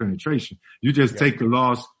inside penetration. You just take the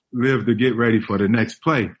loss, live to get ready for the next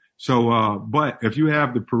play. So, but if you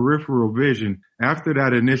have the peripheral vision after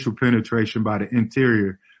that initial penetration by the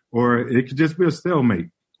interior, or it could just be a stalemate,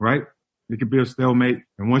 right? It could be a stalemate.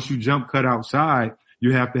 And once you jump cut outside,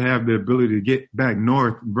 you have to have the ability to get back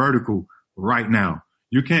north vertical right now.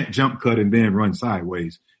 You can't jump cut and then run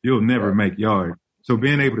sideways. You'll never make yard. So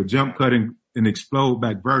being able to jump cut and explode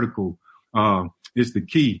back vertical, is the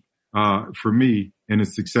key, for me in a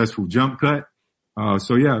successful jump cut.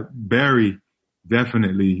 So yeah, Barry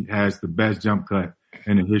definitely has the best jump cut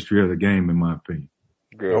in the history of the game, in my opinion.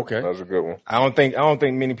 Good. Okay. That was a good one. I don't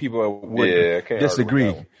think many people would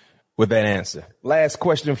disagree with that answer. Last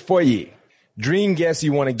question for you. Dream guest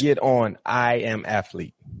you want to get on I Am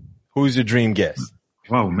Athlete. Who's your dream guest?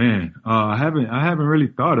 Oh man. I haven't really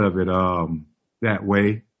thought of it, that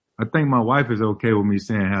way. I think my wife is okay with me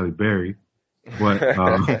saying Halle Berry, but,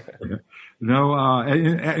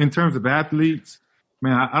 in terms of athletes,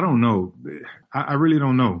 man, I don't know. I really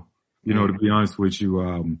don't know, to be honest with you.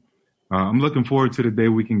 I'm looking forward to the day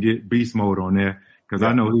we can get Beast Mode on there, because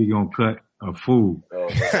I know he's going to cut a fool.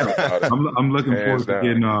 I'm looking forward to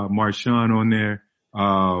getting Marshawn on there.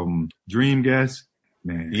 Dream guest,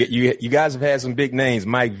 man. You guys have had some big names: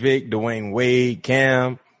 Mike Vick, Dwayne Wade,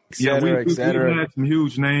 Cam, et cetera. We've had some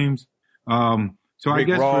huge names. So Rick, I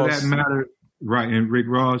guess Ross. For that matter, right, and Rick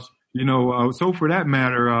Ross, so for that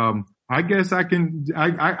matter, I guess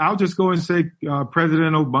I'll just go and say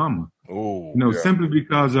President Obama. Simply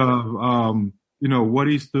because of what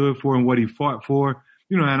he stood for and what he fought for.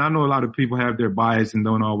 And I know a lot of people have their bias and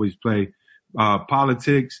don't always play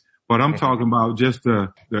politics, but I'm talking about just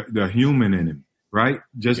the human in him, right?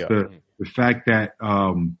 Just the fact that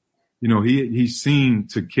he seemed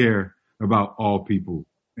to care about all people.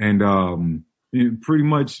 And pretty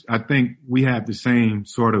much I think we have the same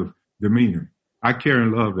sort of demeanor. I care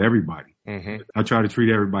and love everybody. I try to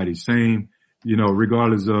treat everybody the same,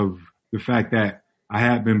 regardless of the fact that I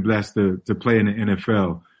have been blessed to play in the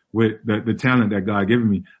NFL with the talent that God given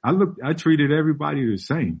me. I treated everybody the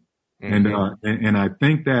same. And I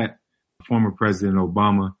think that former President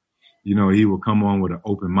Obama, he will come on with an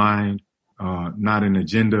open mind, not an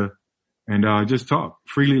agenda, and just talk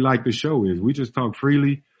freely like the show is. We just talk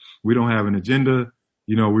freely. We don't have an agenda.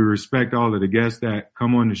 We respect all of the guests that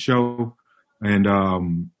come on the show.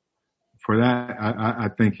 And for that, I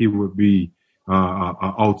think he would be an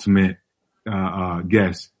ultimate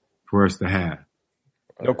guest for us to have.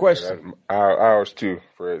 No question. Ours too,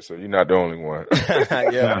 Fred. So you're not the only one.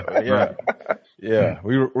 Yeah.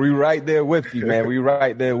 We right there with you, man. We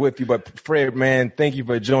right there with you. But Fred, man, thank you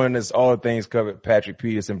for joining us. All things covered. Patrick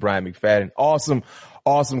Peterson, Brian McFadden.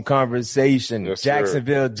 Awesome conversation. Yes,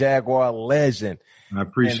 Jacksonville Jaguar legend. I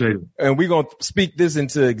appreciate it. And we're going to speak this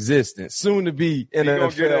into existence. Soon to be in the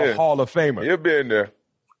NFL Hall of Famer. You'll be in there.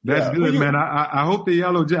 That's good, man. I hope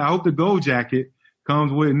the gold jacket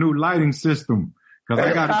comes with a new lighting system. Cause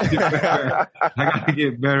I gotta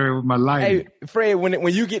get better with my lighting. Hey, Fred,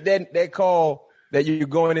 when you get that call that you're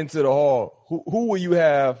going into the hall, who will you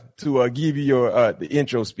have to give you your the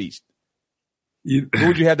intro speech? Who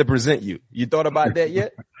would you have to present you? You thought about that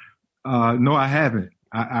yet? No, I haven't.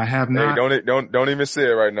 I have not. Hey, don't even say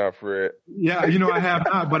it right now, Fred. Yeah, I have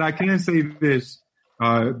not, but I can say this.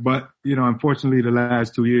 But unfortunately, the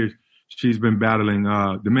last 2 years, she's been battling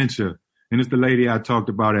dementia, and it's the lady I talked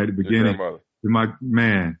about at the beginning. My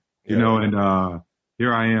man, and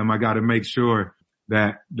here I am. I got to make sure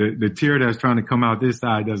that the tear that's trying to come out this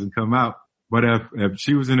side doesn't come out. But if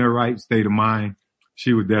she was in her right state of mind,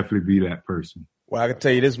 she would definitely be that person. Well, I can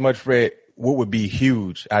tell you this much, Fred. What would be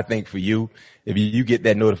huge, I think, for you, if you get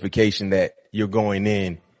that notification that you're going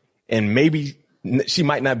in, and maybe she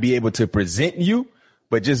might not be able to present you,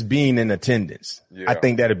 but just being in attendance. Yeah. I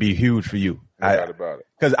think that'd be huge for you. No doubt about it.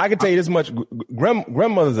 Because I can tell you this much,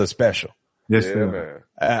 grandmothers are special. Yes, sir.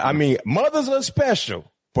 Man. Mothers are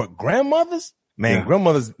special, but grandmothers? Man,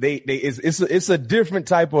 grandmothers, it's a different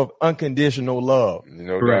type of unconditional love.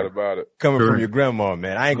 No doubt about it. Coming from your grandma,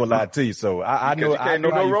 man. I ain't gonna lie to you. So I know. You can't do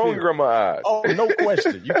no wrong in grandma's eyes. Oh, no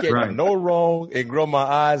question. You can't do no wrong in grandma's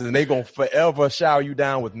eyes, and they gonna forever shower you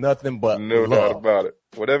down with nothing but no love. Doubt about it.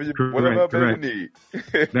 Whatever you need.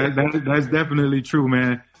 That's definitely true,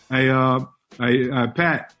 man. Hey,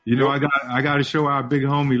 Pat, I got to show our big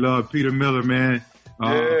homie love, Peter Miller, man.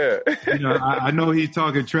 I know he's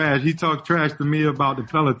talking trash. He talked trash to me about the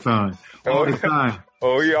Peloton all the time.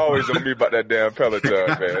 Oh, he always on me about that damn Peloton,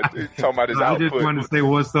 man. He's talking about his output. I just wanted to say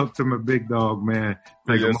what's up to my big dog, man.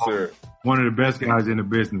 Yes, sir. One of the best guys in the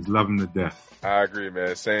business. Love him to death. I agree,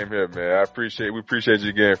 man. Same here, man. We appreciate you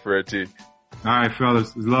again, Fred T. All right,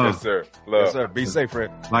 fellas. It's love. Yes, sir. Love. Yes, sir. Be safe,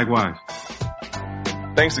 Fred. Likewise.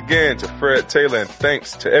 Thanks again to Fred Taylor, and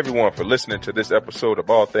thanks to everyone for listening to this episode of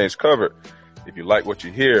All Things Covered. If you like what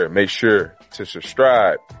you hear, make sure to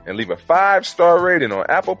subscribe and leave a 5-star rating on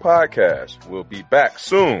Apple Podcasts. We'll be back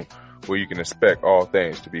soon where you can expect all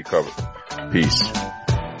things to be covered. Peace.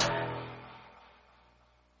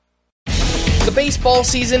 The baseball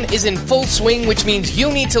season is in full swing, which means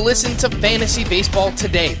you need to listen to Fantasy Baseball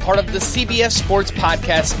Today, part of the CBS Sports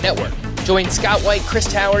Podcast Network. Join Scott White, Chris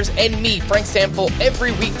Towers, and me, Frank Stample,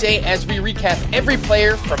 every weekday as we recap every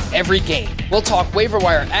player from every game. We'll talk waiver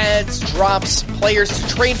wire ads, drops, players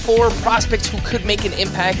to trade for, prospects who could make an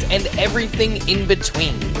impact, and everything in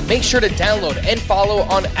between. Make sure to download and follow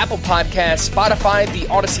on Apple Podcasts, Spotify, the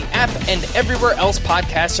Odyssey app, and everywhere else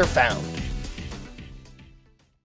podcasts are found.